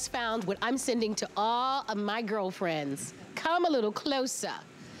have just found what I'm sending to all of my girlfriends. Come a little closer.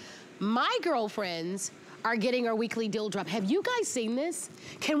 My girlfriends are getting our weekly deal drop. Have you guys seen this?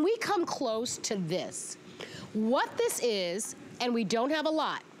 Can we come close to this? What this is, and we don't have a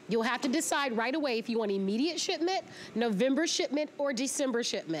lot, you'll have to decide right away if you want immediate shipment, November shipment, or December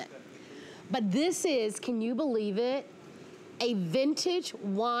shipment. But this is, can you believe it? A vintage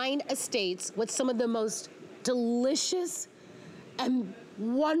wine estates with some of the most delicious and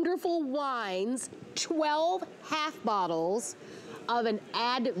wonderful wines, 12 half bottles of an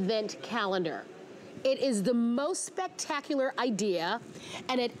Advent calendar. It is the most spectacular idea,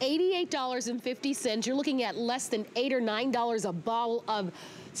 and at $88.50, you're looking at less than $8 or $9 a bottle of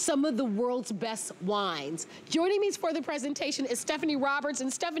some of the world's best wines. Joining me for the presentation is Stephanie Roberts.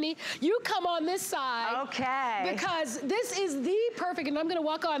 And Stephanie, you come on this side. Okay. Because this is the perfect, and I'm gonna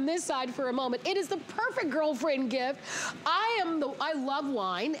walk on this side for a moment. It is the perfect girlfriend gift. I love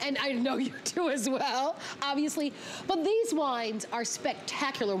wine, and I know you do as well, obviously. But these wines are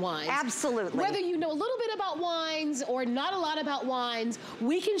spectacular wines. Absolutely. Whether you know a little bit about wines or not a lot about wines,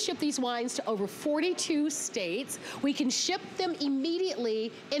 we can ship these wines to over 42 states. We can ship them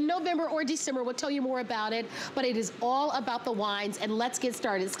immediately in November or December. We'll tell you more about it, but it is all about the wines, and let's get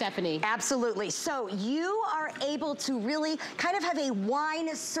started, Stephanie. Absolutely. So you are able to really kind of have a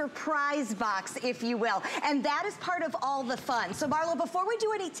wine surprise box, if you will, and that is part of all the fun. So Marlo, before we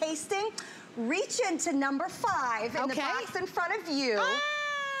do any tasting, reach into number 5 in the box in front of you.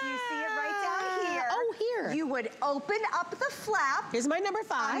 Do you see it right down here? Oh, here. You would open up the flap. Here's my number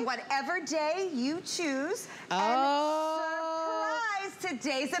 5. On whatever day you choose. Oh. And surprise,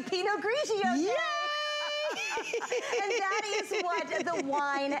 today's a Pinot Grigio day. And that is what the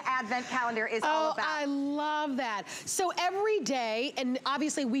wine advent calendar is all about. I love that. So every day, and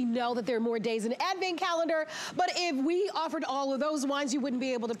obviously we know that there are more days in the advent calendar, but if we offered all of those wines, you wouldn't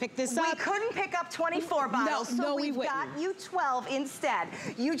be able to pick this up. We couldn't pick up 24 bottles, so we've got you 12 instead.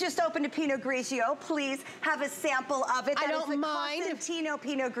 You just opened a Pinot Grigio. Please have a sample of it. I don't mind. Costantino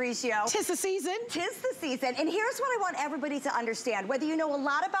Pinot Grigio. Tis the season. Tis the season. And here's what I want everybody to understand. Whether you know a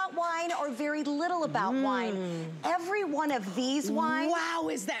lot about wine or very little about wine, every one of these wines. Wow,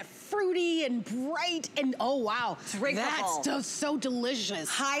 is that fruity and bright and oh wow. Drinkable. That's just so delicious.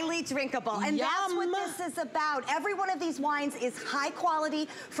 Highly drinkable. And that's what this is about. Every one of these wines is high quality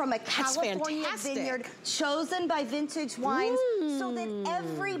from a California vineyard, chosen by Vintage Wines, so that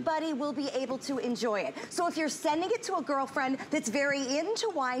everybody will be able to enjoy it. So if you're sending it to a girlfriend that's very into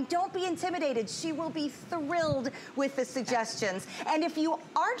wine, don't be intimidated. She will be thrilled with the suggestions. And if you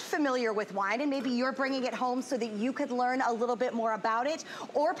aren't familiar with wine and maybe you're bringing it home so that you could learn a little bit more about it,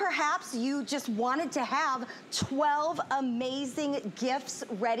 or perhaps you just wanted to have 12 amazing gifts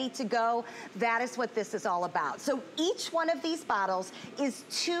ready to go, that is what this is all about. So each one of these bottles is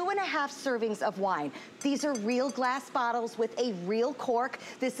 2.5 servings of wine. These are real glass bottles with a real cork.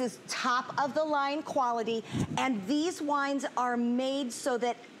 This is top of the line quality, and these wines are made so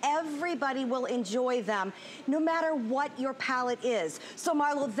that everybody will enjoy them, no matter what your palate is. So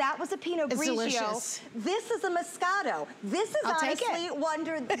Marlo, that was a Pinot Grigio. Delicious. This is a Moscato. This is honestly one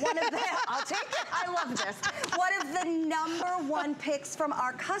of the, I'll take it, I love this. One of the #1 picks from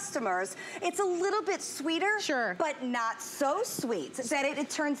our customers. It's a little bit sweeter, but not so sweet that it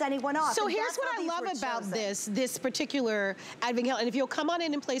turns anyone off. So here's what I love about this particular advent calendar, and if you'll come on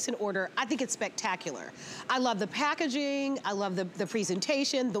in and place an order, I think it's spectacular. I love the packaging, I love the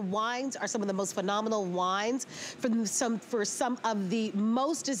presentation. The wines are some of the most phenomenal wines for some of the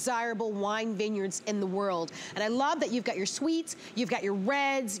most desirable wine vineyards in the world. And I love that you've got your sweets, you've got your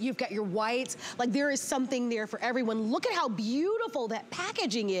reds, you've got your whites. Like there is something there for everyone. Look at how beautiful that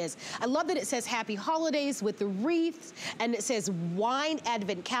packaging is. I love that it says Happy Holidays with the wreaths, and it says Wine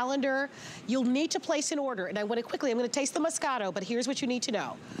Advent Calendar. You'll need to place an order, and I want to quickly, I'm going to taste the Moscato, but here's what you need to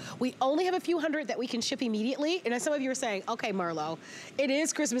know. We only have a few hundred that we can ship immediately, and some of you are saying, okay, Marlo, it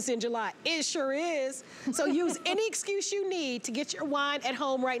is Christmas in July. It sure is. So use any excuse you need to get your wine at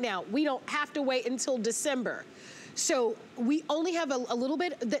home right now. We don't have to wait until December. So we only have a little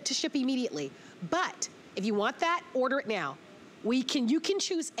bit to ship immediately. But if you want that, order it now. You can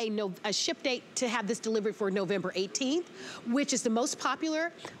choose a ship date to have this delivered for November 18th, which is the most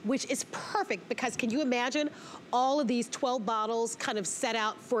popular, which is perfect because can you imagine all of these 12 bottles kind of set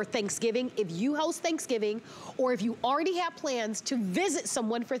out for Thanksgiving? If you host Thanksgiving, or if you already have plans to visit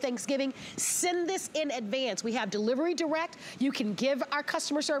someone for Thanksgiving, send this in advance. We have delivery direct. You can give our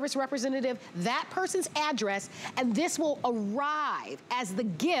customer service representative that person's address, and this will arrive as the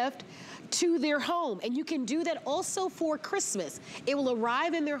gift to their home. And you can do that also for Christmas. It will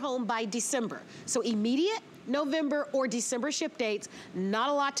arrive in their home by December. So immediate November or December ship dates, not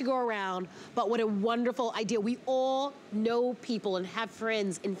a lot to go around, but what a wonderful idea. We all know people and have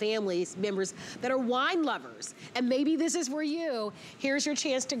friends and families, members that are wine lovers. And maybe this is for you. Here's your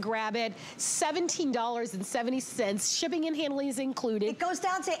chance to grab it. $17.70. Shipping and handling is included. It goes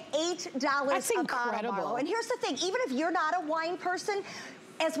down to $8 That's incredible. bottle. And here's the thing, even if you're not a wine person,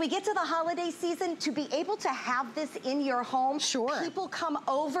 as we get to the holiday season, to be able to have this in your home, people come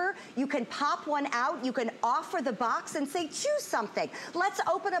over, you can pop one out, you can offer the box and say, choose something. Let's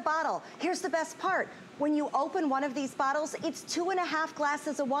open a bottle. Here's the best part. When you open one of these bottles, it's 2.5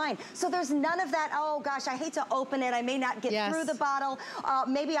 glasses of wine. So there's none of that, oh gosh, I hate to open it, I may not get through the bottle.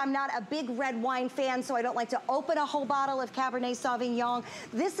 Maybe I'm not a big red wine fan, so I don't like to open a whole bottle of Cabernet Sauvignon.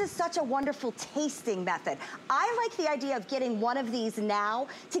 This is such a wonderful tasting method. I like the idea of getting one of these now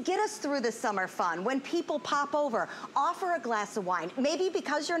to get us through the summer fun. When people pop over, offer a glass of wine. Maybe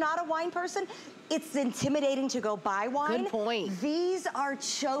because you're not a wine person, it's intimidating to go buy wine. Good point. These are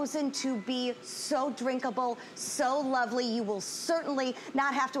chosen to be so drinkable, so lovely. You will certainly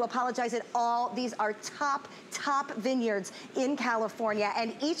not have to apologize at all. These are top vineyards in California.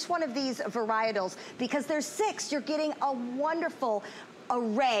 And each one of these varietals, because there's 6, you're getting a wonderful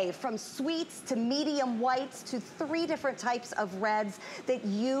array from sweets to medium whites to 3 different types of reds that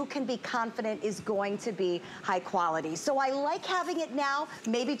you can be confident is going to be high quality. So I like having it now,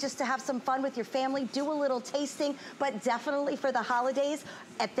 maybe just to have some fun with your family, do a little tasting, but definitely for the holidays.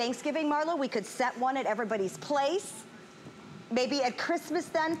 At Thanksgiving, Marlo, we could set one at everybody's place. maybe at Christmas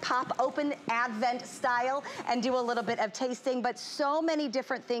then, pop open Advent style and do a little bit of tasting, but so many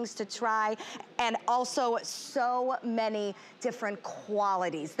different things to try and also so many different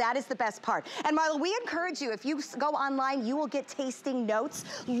qualities. That is the best part. And Marla, we encourage you, if you go online, you will get tasting notes.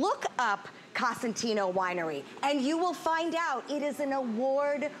 Look up Cosentino Winery, and you will find out it is an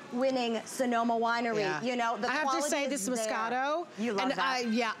award-winning Sonoma winery. Yeah. You know, the I have to say this Moscato. You love that.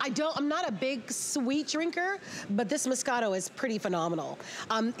 I'm not a big sweet drinker, but this Moscato is pretty phenomenal.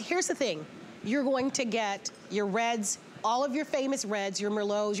 Here's the thing. You're going to get your reds, all of your famous reds, your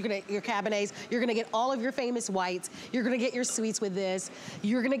Merlots, your Cabernets, you're gonna get all of your famous whites, you're gonna get your sweets with this,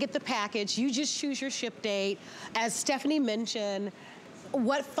 you're gonna get the package, you just choose your ship date. As Stephanie mentioned,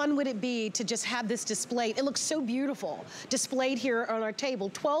 what fun would it be to just have this displayed? It looks so beautiful, displayed here on our table,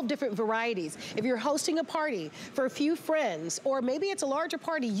 12 different varieties. If you're hosting a party for a few friends, or maybe it's a larger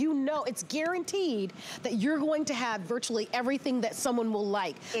party, you know it's guaranteed that you're going to have virtually everything that someone will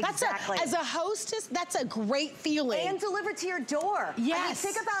like. Exactly. As a hostess, that's a great feeling. And delivered to your door. Yes. I mean,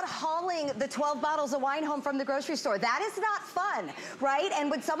 think about hauling the 12 bottles of wine home from the grocery store. That is not fun, right?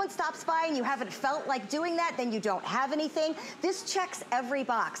 And when someone stops by and you haven't felt like doing that, then you don't have anything. This checks every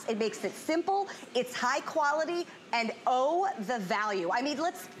box. It makes it simple, it's high quality, and oh, the value. I mean,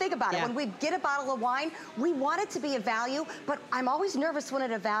 let's think about it. When we get a bottle of wine, we want it to be a value, but I'm always nervous when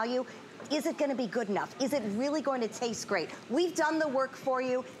it's a value. Is it gonna be good enough? Is it really going to taste great? We've done the work for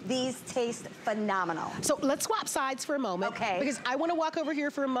you. These taste phenomenal. So let's swap sides for a moment. Okay. Because I wanna walk over here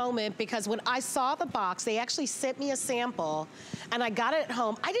for a moment, because when I saw the box, they actually sent me a sample and I got it at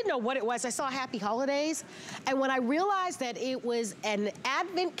home. I didn't know what it was. I saw Happy Holidays. And when I realized that it was an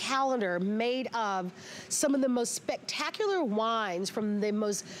advent calendar made of some of the most spectacular wines from the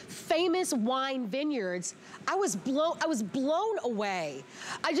most famous wine vineyards, I was blown away.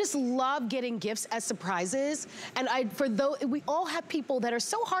 I just love getting gifts as surprises. And we all have people that are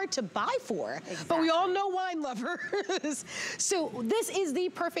so hard to buy for, but we all know wine lovers. So this is the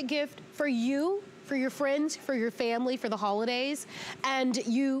perfect gift for you, for your friends, for your family, for the holidays. And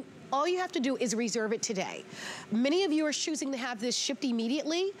all you have to do is reserve it today. Many of you are choosing to have this shipped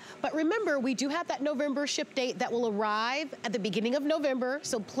immediately, but remember, we do have that November ship date that will arrive at the beginning of November,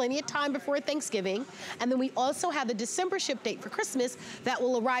 so plenty of time before Thanksgiving. And then we also have the December ship date for Christmas that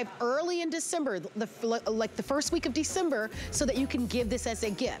will arrive early in December, like the first week of December, so that you can give this as a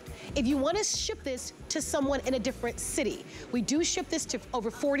gift. If you want to ship this to someone in a different city, we do ship this to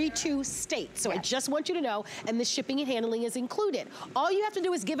over 42 states. So I just want you to know, and the shipping and handling is included. All you have to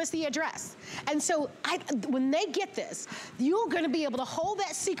do is give us the address. And so when they get this, you're gonna be able to hold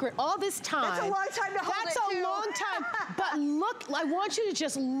that secret all this time. That's a long time to hold it, That's a long time. But look, I want you to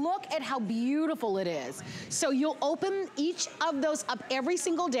just look at how beautiful it is. So you'll open each of those up every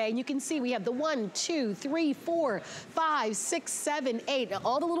single day, and you can see we have the 1, 2, 3, 4, 5, 6, 7, 8,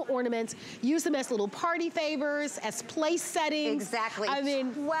 all the little ornaments. Use them as little party favors, as place settings. Exactly. I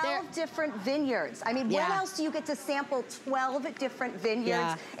mean, 12 different vineyards. I mean, when else do you get to sample 12 different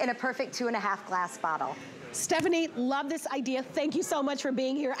vineyards in a perfect 2.5 glass bottle? Stephanie, love this idea. Thank you so much for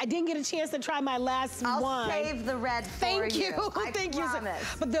being here. I didn't get a chance to try my last wine. I'll save the red for you. Thank you.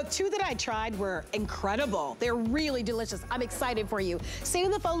 But the two that I tried were incredible. They're really delicious. I'm excited for you. Stay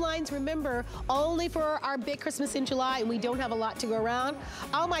on the phone lines. Remember, only for our big Christmas in July, and we don't have a lot to go around.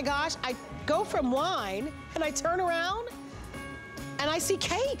 Oh my gosh, I go from wine and I turn around and I see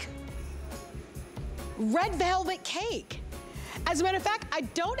cake. Red velvet cake. As a matter of fact, I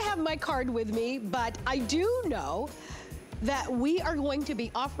don't have my card with me, but I do know that we are going to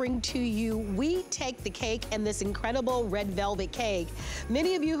be offering to you We Take the Cake and this incredible red velvet cake.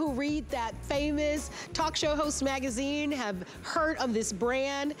 Many of you who read that famous Talk Show Host magazine have heard of this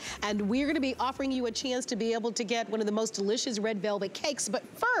brand, and we're gonna be offering you a chance to be able to get one of the most delicious red velvet cakes. But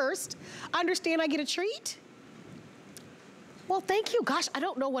first, understand I get a treat? Well, thank you. Gosh, I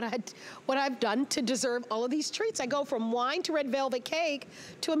don't know what I've done to deserve all of these treats. I go from wine to red velvet cake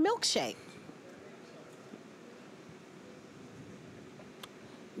to a milkshake.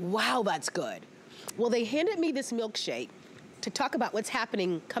 Wow, that's good. Well, they handed me this milkshake to talk about what's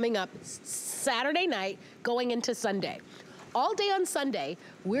happening coming up Saturday night going into Sunday. All day on Sunday,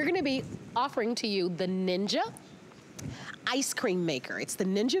 we're gonna be offering to you the Ninja ice cream maker. It's the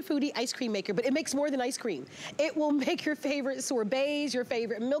Ninja Foodie ice cream maker, but it makes more than ice cream. It will make your favorite sorbets, your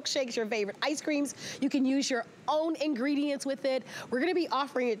favorite milkshakes, your favorite ice creams. You can use your own ingredients with it. We're gonna be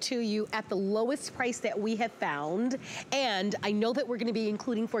offering it to you at the lowest price that we have found. And I know that we're gonna be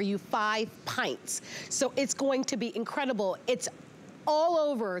including for you 5 pints. So it's going to be incredible. It's all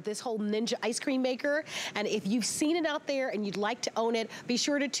over this whole Ninja ice cream maker. And if you've seen it out there and you'd like to own it, be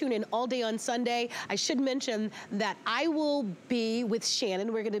sure to tune in all day on Sunday. I should mention that I will be with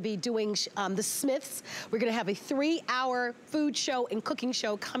Shannon. We're gonna be doing the Smiths. We're gonna have a 3-hour food show and cooking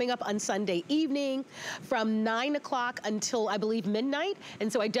show coming up on Sunday evening from 9 o'clock until, I believe, midnight.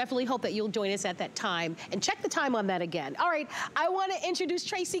 And so I definitely hope that you'll join us at that time. And check the time on that again. All right, I wanna introduce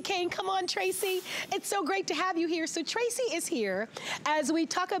Tracy Kane. Come on, Tracy. It's so great to have you here. So Tracy is here as we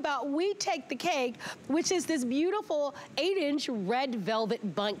talk about We Take the Cake, which is this beautiful 8-inch red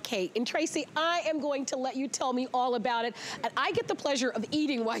velvet bundt cake. And Tracy, I am going to let you tell me all about it. And I get the pleasure of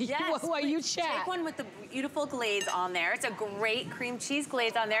eating while, while you chat. Take one with the beautiful glaze on there. It's a great cream cheese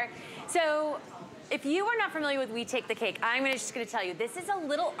glaze on there. So if you are not familiar with We Take the Cake, I'm just gonna tell you, this is a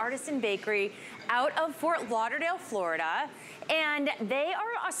little artisan bakery out of Fort Lauderdale, Florida. And they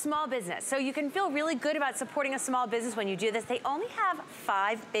are a small business, so you can feel really good about supporting a small business when you do this. They only have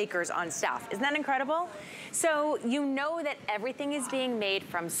 5 bakers on staff. Isn't that incredible? So you know that everything is being made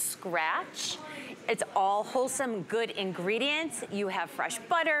from scratch. It's all wholesome, good ingredients. You have fresh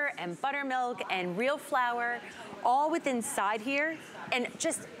butter and buttermilk and real flour, all within inside here. And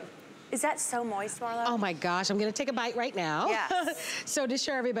just, is that so moist, Marlo? Oh my gosh, I'm gonna take a bite right now. Yes. So to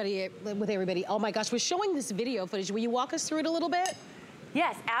share with everybody, oh my gosh, we're showing this video footage. Will you walk us through it a little bit?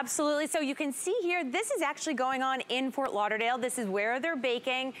 Yes, absolutely. So you can see here, this is actually going on in Fort Lauderdale. This is where they're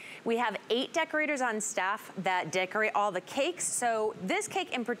baking. We have 8 decorators on staff that decorate all the cakes. So this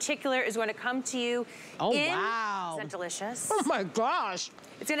cake in particular is going to come to you wow. Isn't that delicious? Oh my gosh.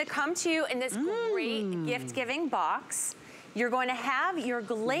 It's going to come to you in this great gift-giving box. You're going to have your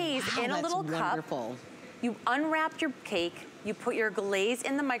glaze in a little cup. You unwrap your cake, you put your glaze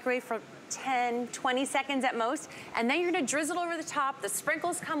in the microwave for 10, 20 seconds at most, and then you're gonna drizzle over the top, the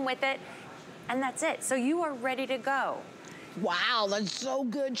sprinkles come with it, and that's it. So you are ready to go. Wow, that's so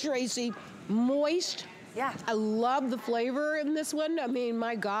good, Tracy. Moist. Yeah. I love the flavor in this one. I mean,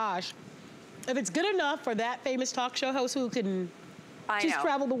 my gosh. If it's good enough for that famous talk show host who can just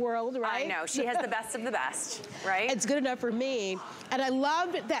travel the world, right? I know, she has the best of the best, right? It's good enough for me. And I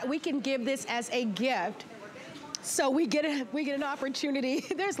love that we can give this as a gift. So we get an opportunity.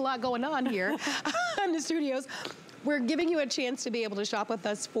 There's a lot going on here in the studios. We're giving you a chance to be able to shop with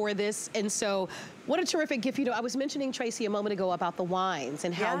us for this. And so what a terrific gift. You know, I was mentioning, Tracy, a moment ago about the wines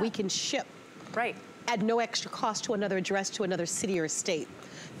and how we can ship at no extra cost to another address, to another city or state.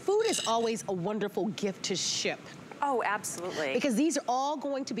 Food is always a wonderful gift to ship. Oh, absolutely. Because these are all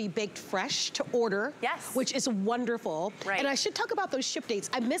going to be baked fresh to order. Yes. Which is wonderful. Right. And I should talk about those ship dates.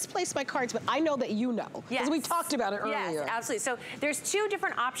 I misplaced my cards, but I know that you know. Yes. Because we talked about it earlier. Yes, absolutely. So there's 2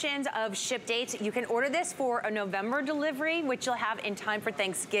 different options of ship dates. You can order this for a November delivery, which you'll have in time for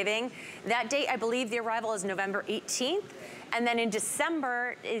Thanksgiving. That date, I believe the arrival is November 18th. And then in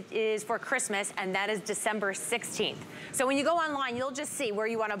December, it is for Christmas, and that is December 16th. So when you go online, you'll just see where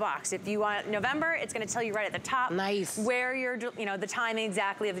you want a box. If you want November, it's gonna tell you right at the top where your, you know, the timing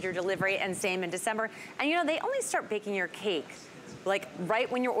exactly of your delivery, and same in December. And you know, they only start baking your cake like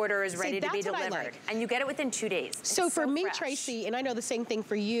right when your order is ready to be delivered. And you get it within 2 days. So for me, Tracy, and I know the same thing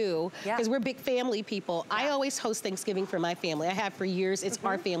for you, because we're big family people, I always host Thanksgiving for my family. I have for years. It's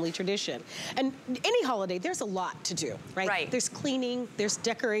our family tradition. And any holiday, there's a lot to do, right? There's cleaning, there's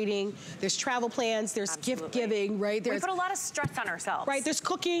decorating, there's travel plans, there's gift giving, right? We put a lot of stress on ourselves. Right, there's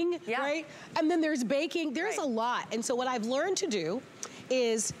cooking, right? And then there's baking. There's a lot. And so what I've learned to do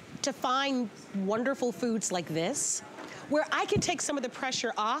is to find wonderful foods like this, where I can take some of the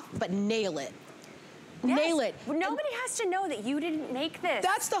pressure off, but nail it. Nail it. Well, nobody has to know that you didn't make this.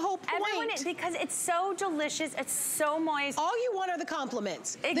 That's the whole point. Everyone, because it's so delicious, it's so moist. All you want are the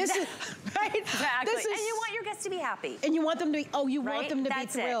compliments. Exactly. This is, right? Exactly. This is, and you want your guests to be happy. And you want them to be, want them to be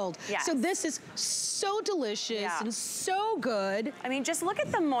thrilled. Yes. So this is so delicious and so good. I mean, just look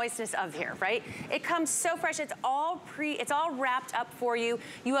at the moistness of here, right? It comes so fresh. It's all wrapped up for you.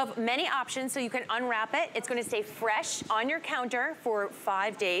 You have many options, so you can unwrap it. It's gonna stay fresh on your counter for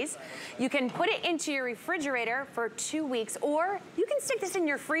 5 days. You can put it into your refrigerator for 2 weeks, or you can stick this in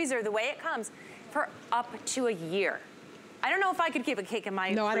your freezer the way it comes for up to a year. I don't know if I could keep a cake in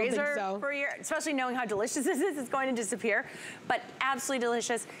my freezer for a year, especially knowing how delicious this is. It's going to disappear, but absolutely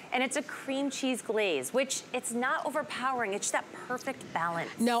delicious. And it's a cream cheese glaze, which it's not overpowering. It's that perfect balance.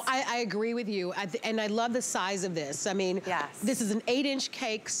 No, I agree with you. And I love the size of this. I mean, this is an 8-inch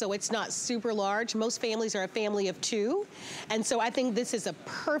cake, so it's not super large. Most families are a family of 2. And so I think this is a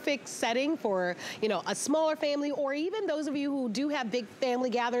perfect setting for, you know, a smaller family, or even those of you who do have big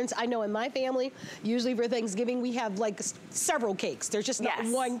family gatherings. I know in my family, usually for Thanksgiving, we have like several cakes. There's just not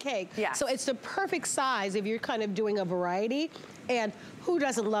one cake. Yes. So it's the perfect size if you're kind of doing a variety. And who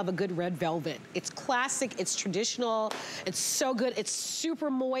doesn't love a good red velvet? It's classic, it's traditional, it's so good, it's super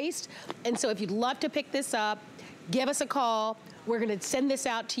moist. And so if you'd love to pick this up, give us a call. We're gonna send this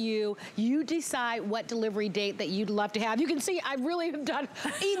out to you. You decide what delivery date that you'd love to have. You can see I really have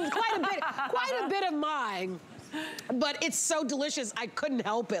eaten quite a bit of mine. But it's so delicious, I couldn't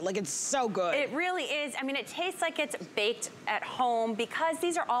help it. Like, it's so good. It really is. I mean, it tastes like it's baked at home because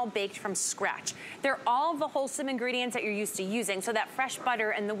these are all baked from scratch. They're all the wholesome ingredients that you're used to using. So that fresh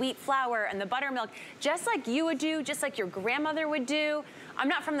butter and the wheat flour and the buttermilk, just like you would do, just like your grandmother would do. I'm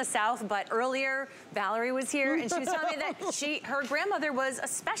not from the South, but earlier Valerie was here and she was telling me that her grandmother was a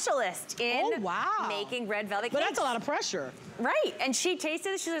specialist in making red velvet cakes. But that's a lot of pressure. Right, and she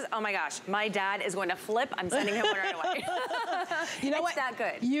tasted it, she says, oh my gosh, my dad is going to flip, I'm sending him one right away. You know it's what? that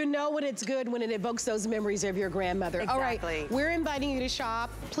good. You know when it's good when it evokes those memories of your grandmother. Exactly. All right, we're inviting you to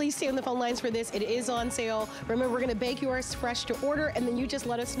shop. Please stay on the phone lines for this. It is on sale. Remember, we're gonna bake yours fresh to order, and then you just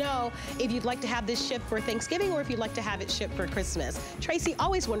let us know if you'd like to have this shipped for Thanksgiving or if you'd like to have it shipped for Christmas. Tracy,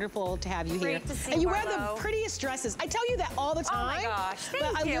 always wonderful to have you here. Great to see and you Marlo. wear the prettiest dresses. I tell you that all the time. Oh my gosh,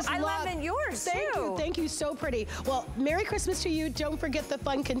 thank you. I love it, yours too. Thank you, so pretty. Well, Merry Christmas to you. Don't forget the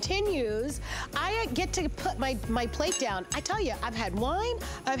fun continues. I get to put my plate down. I tell you, I've had wine,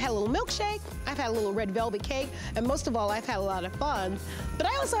 I've had a little milkshake, I've had a little red velvet cake, and most of all, I've had a lot of fun. But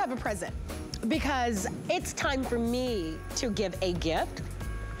I also have a present because it's time for me to give a gift.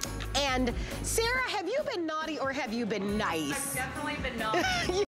 And Sarah, have you been naughty or have you been nice? I've definitely been naughty.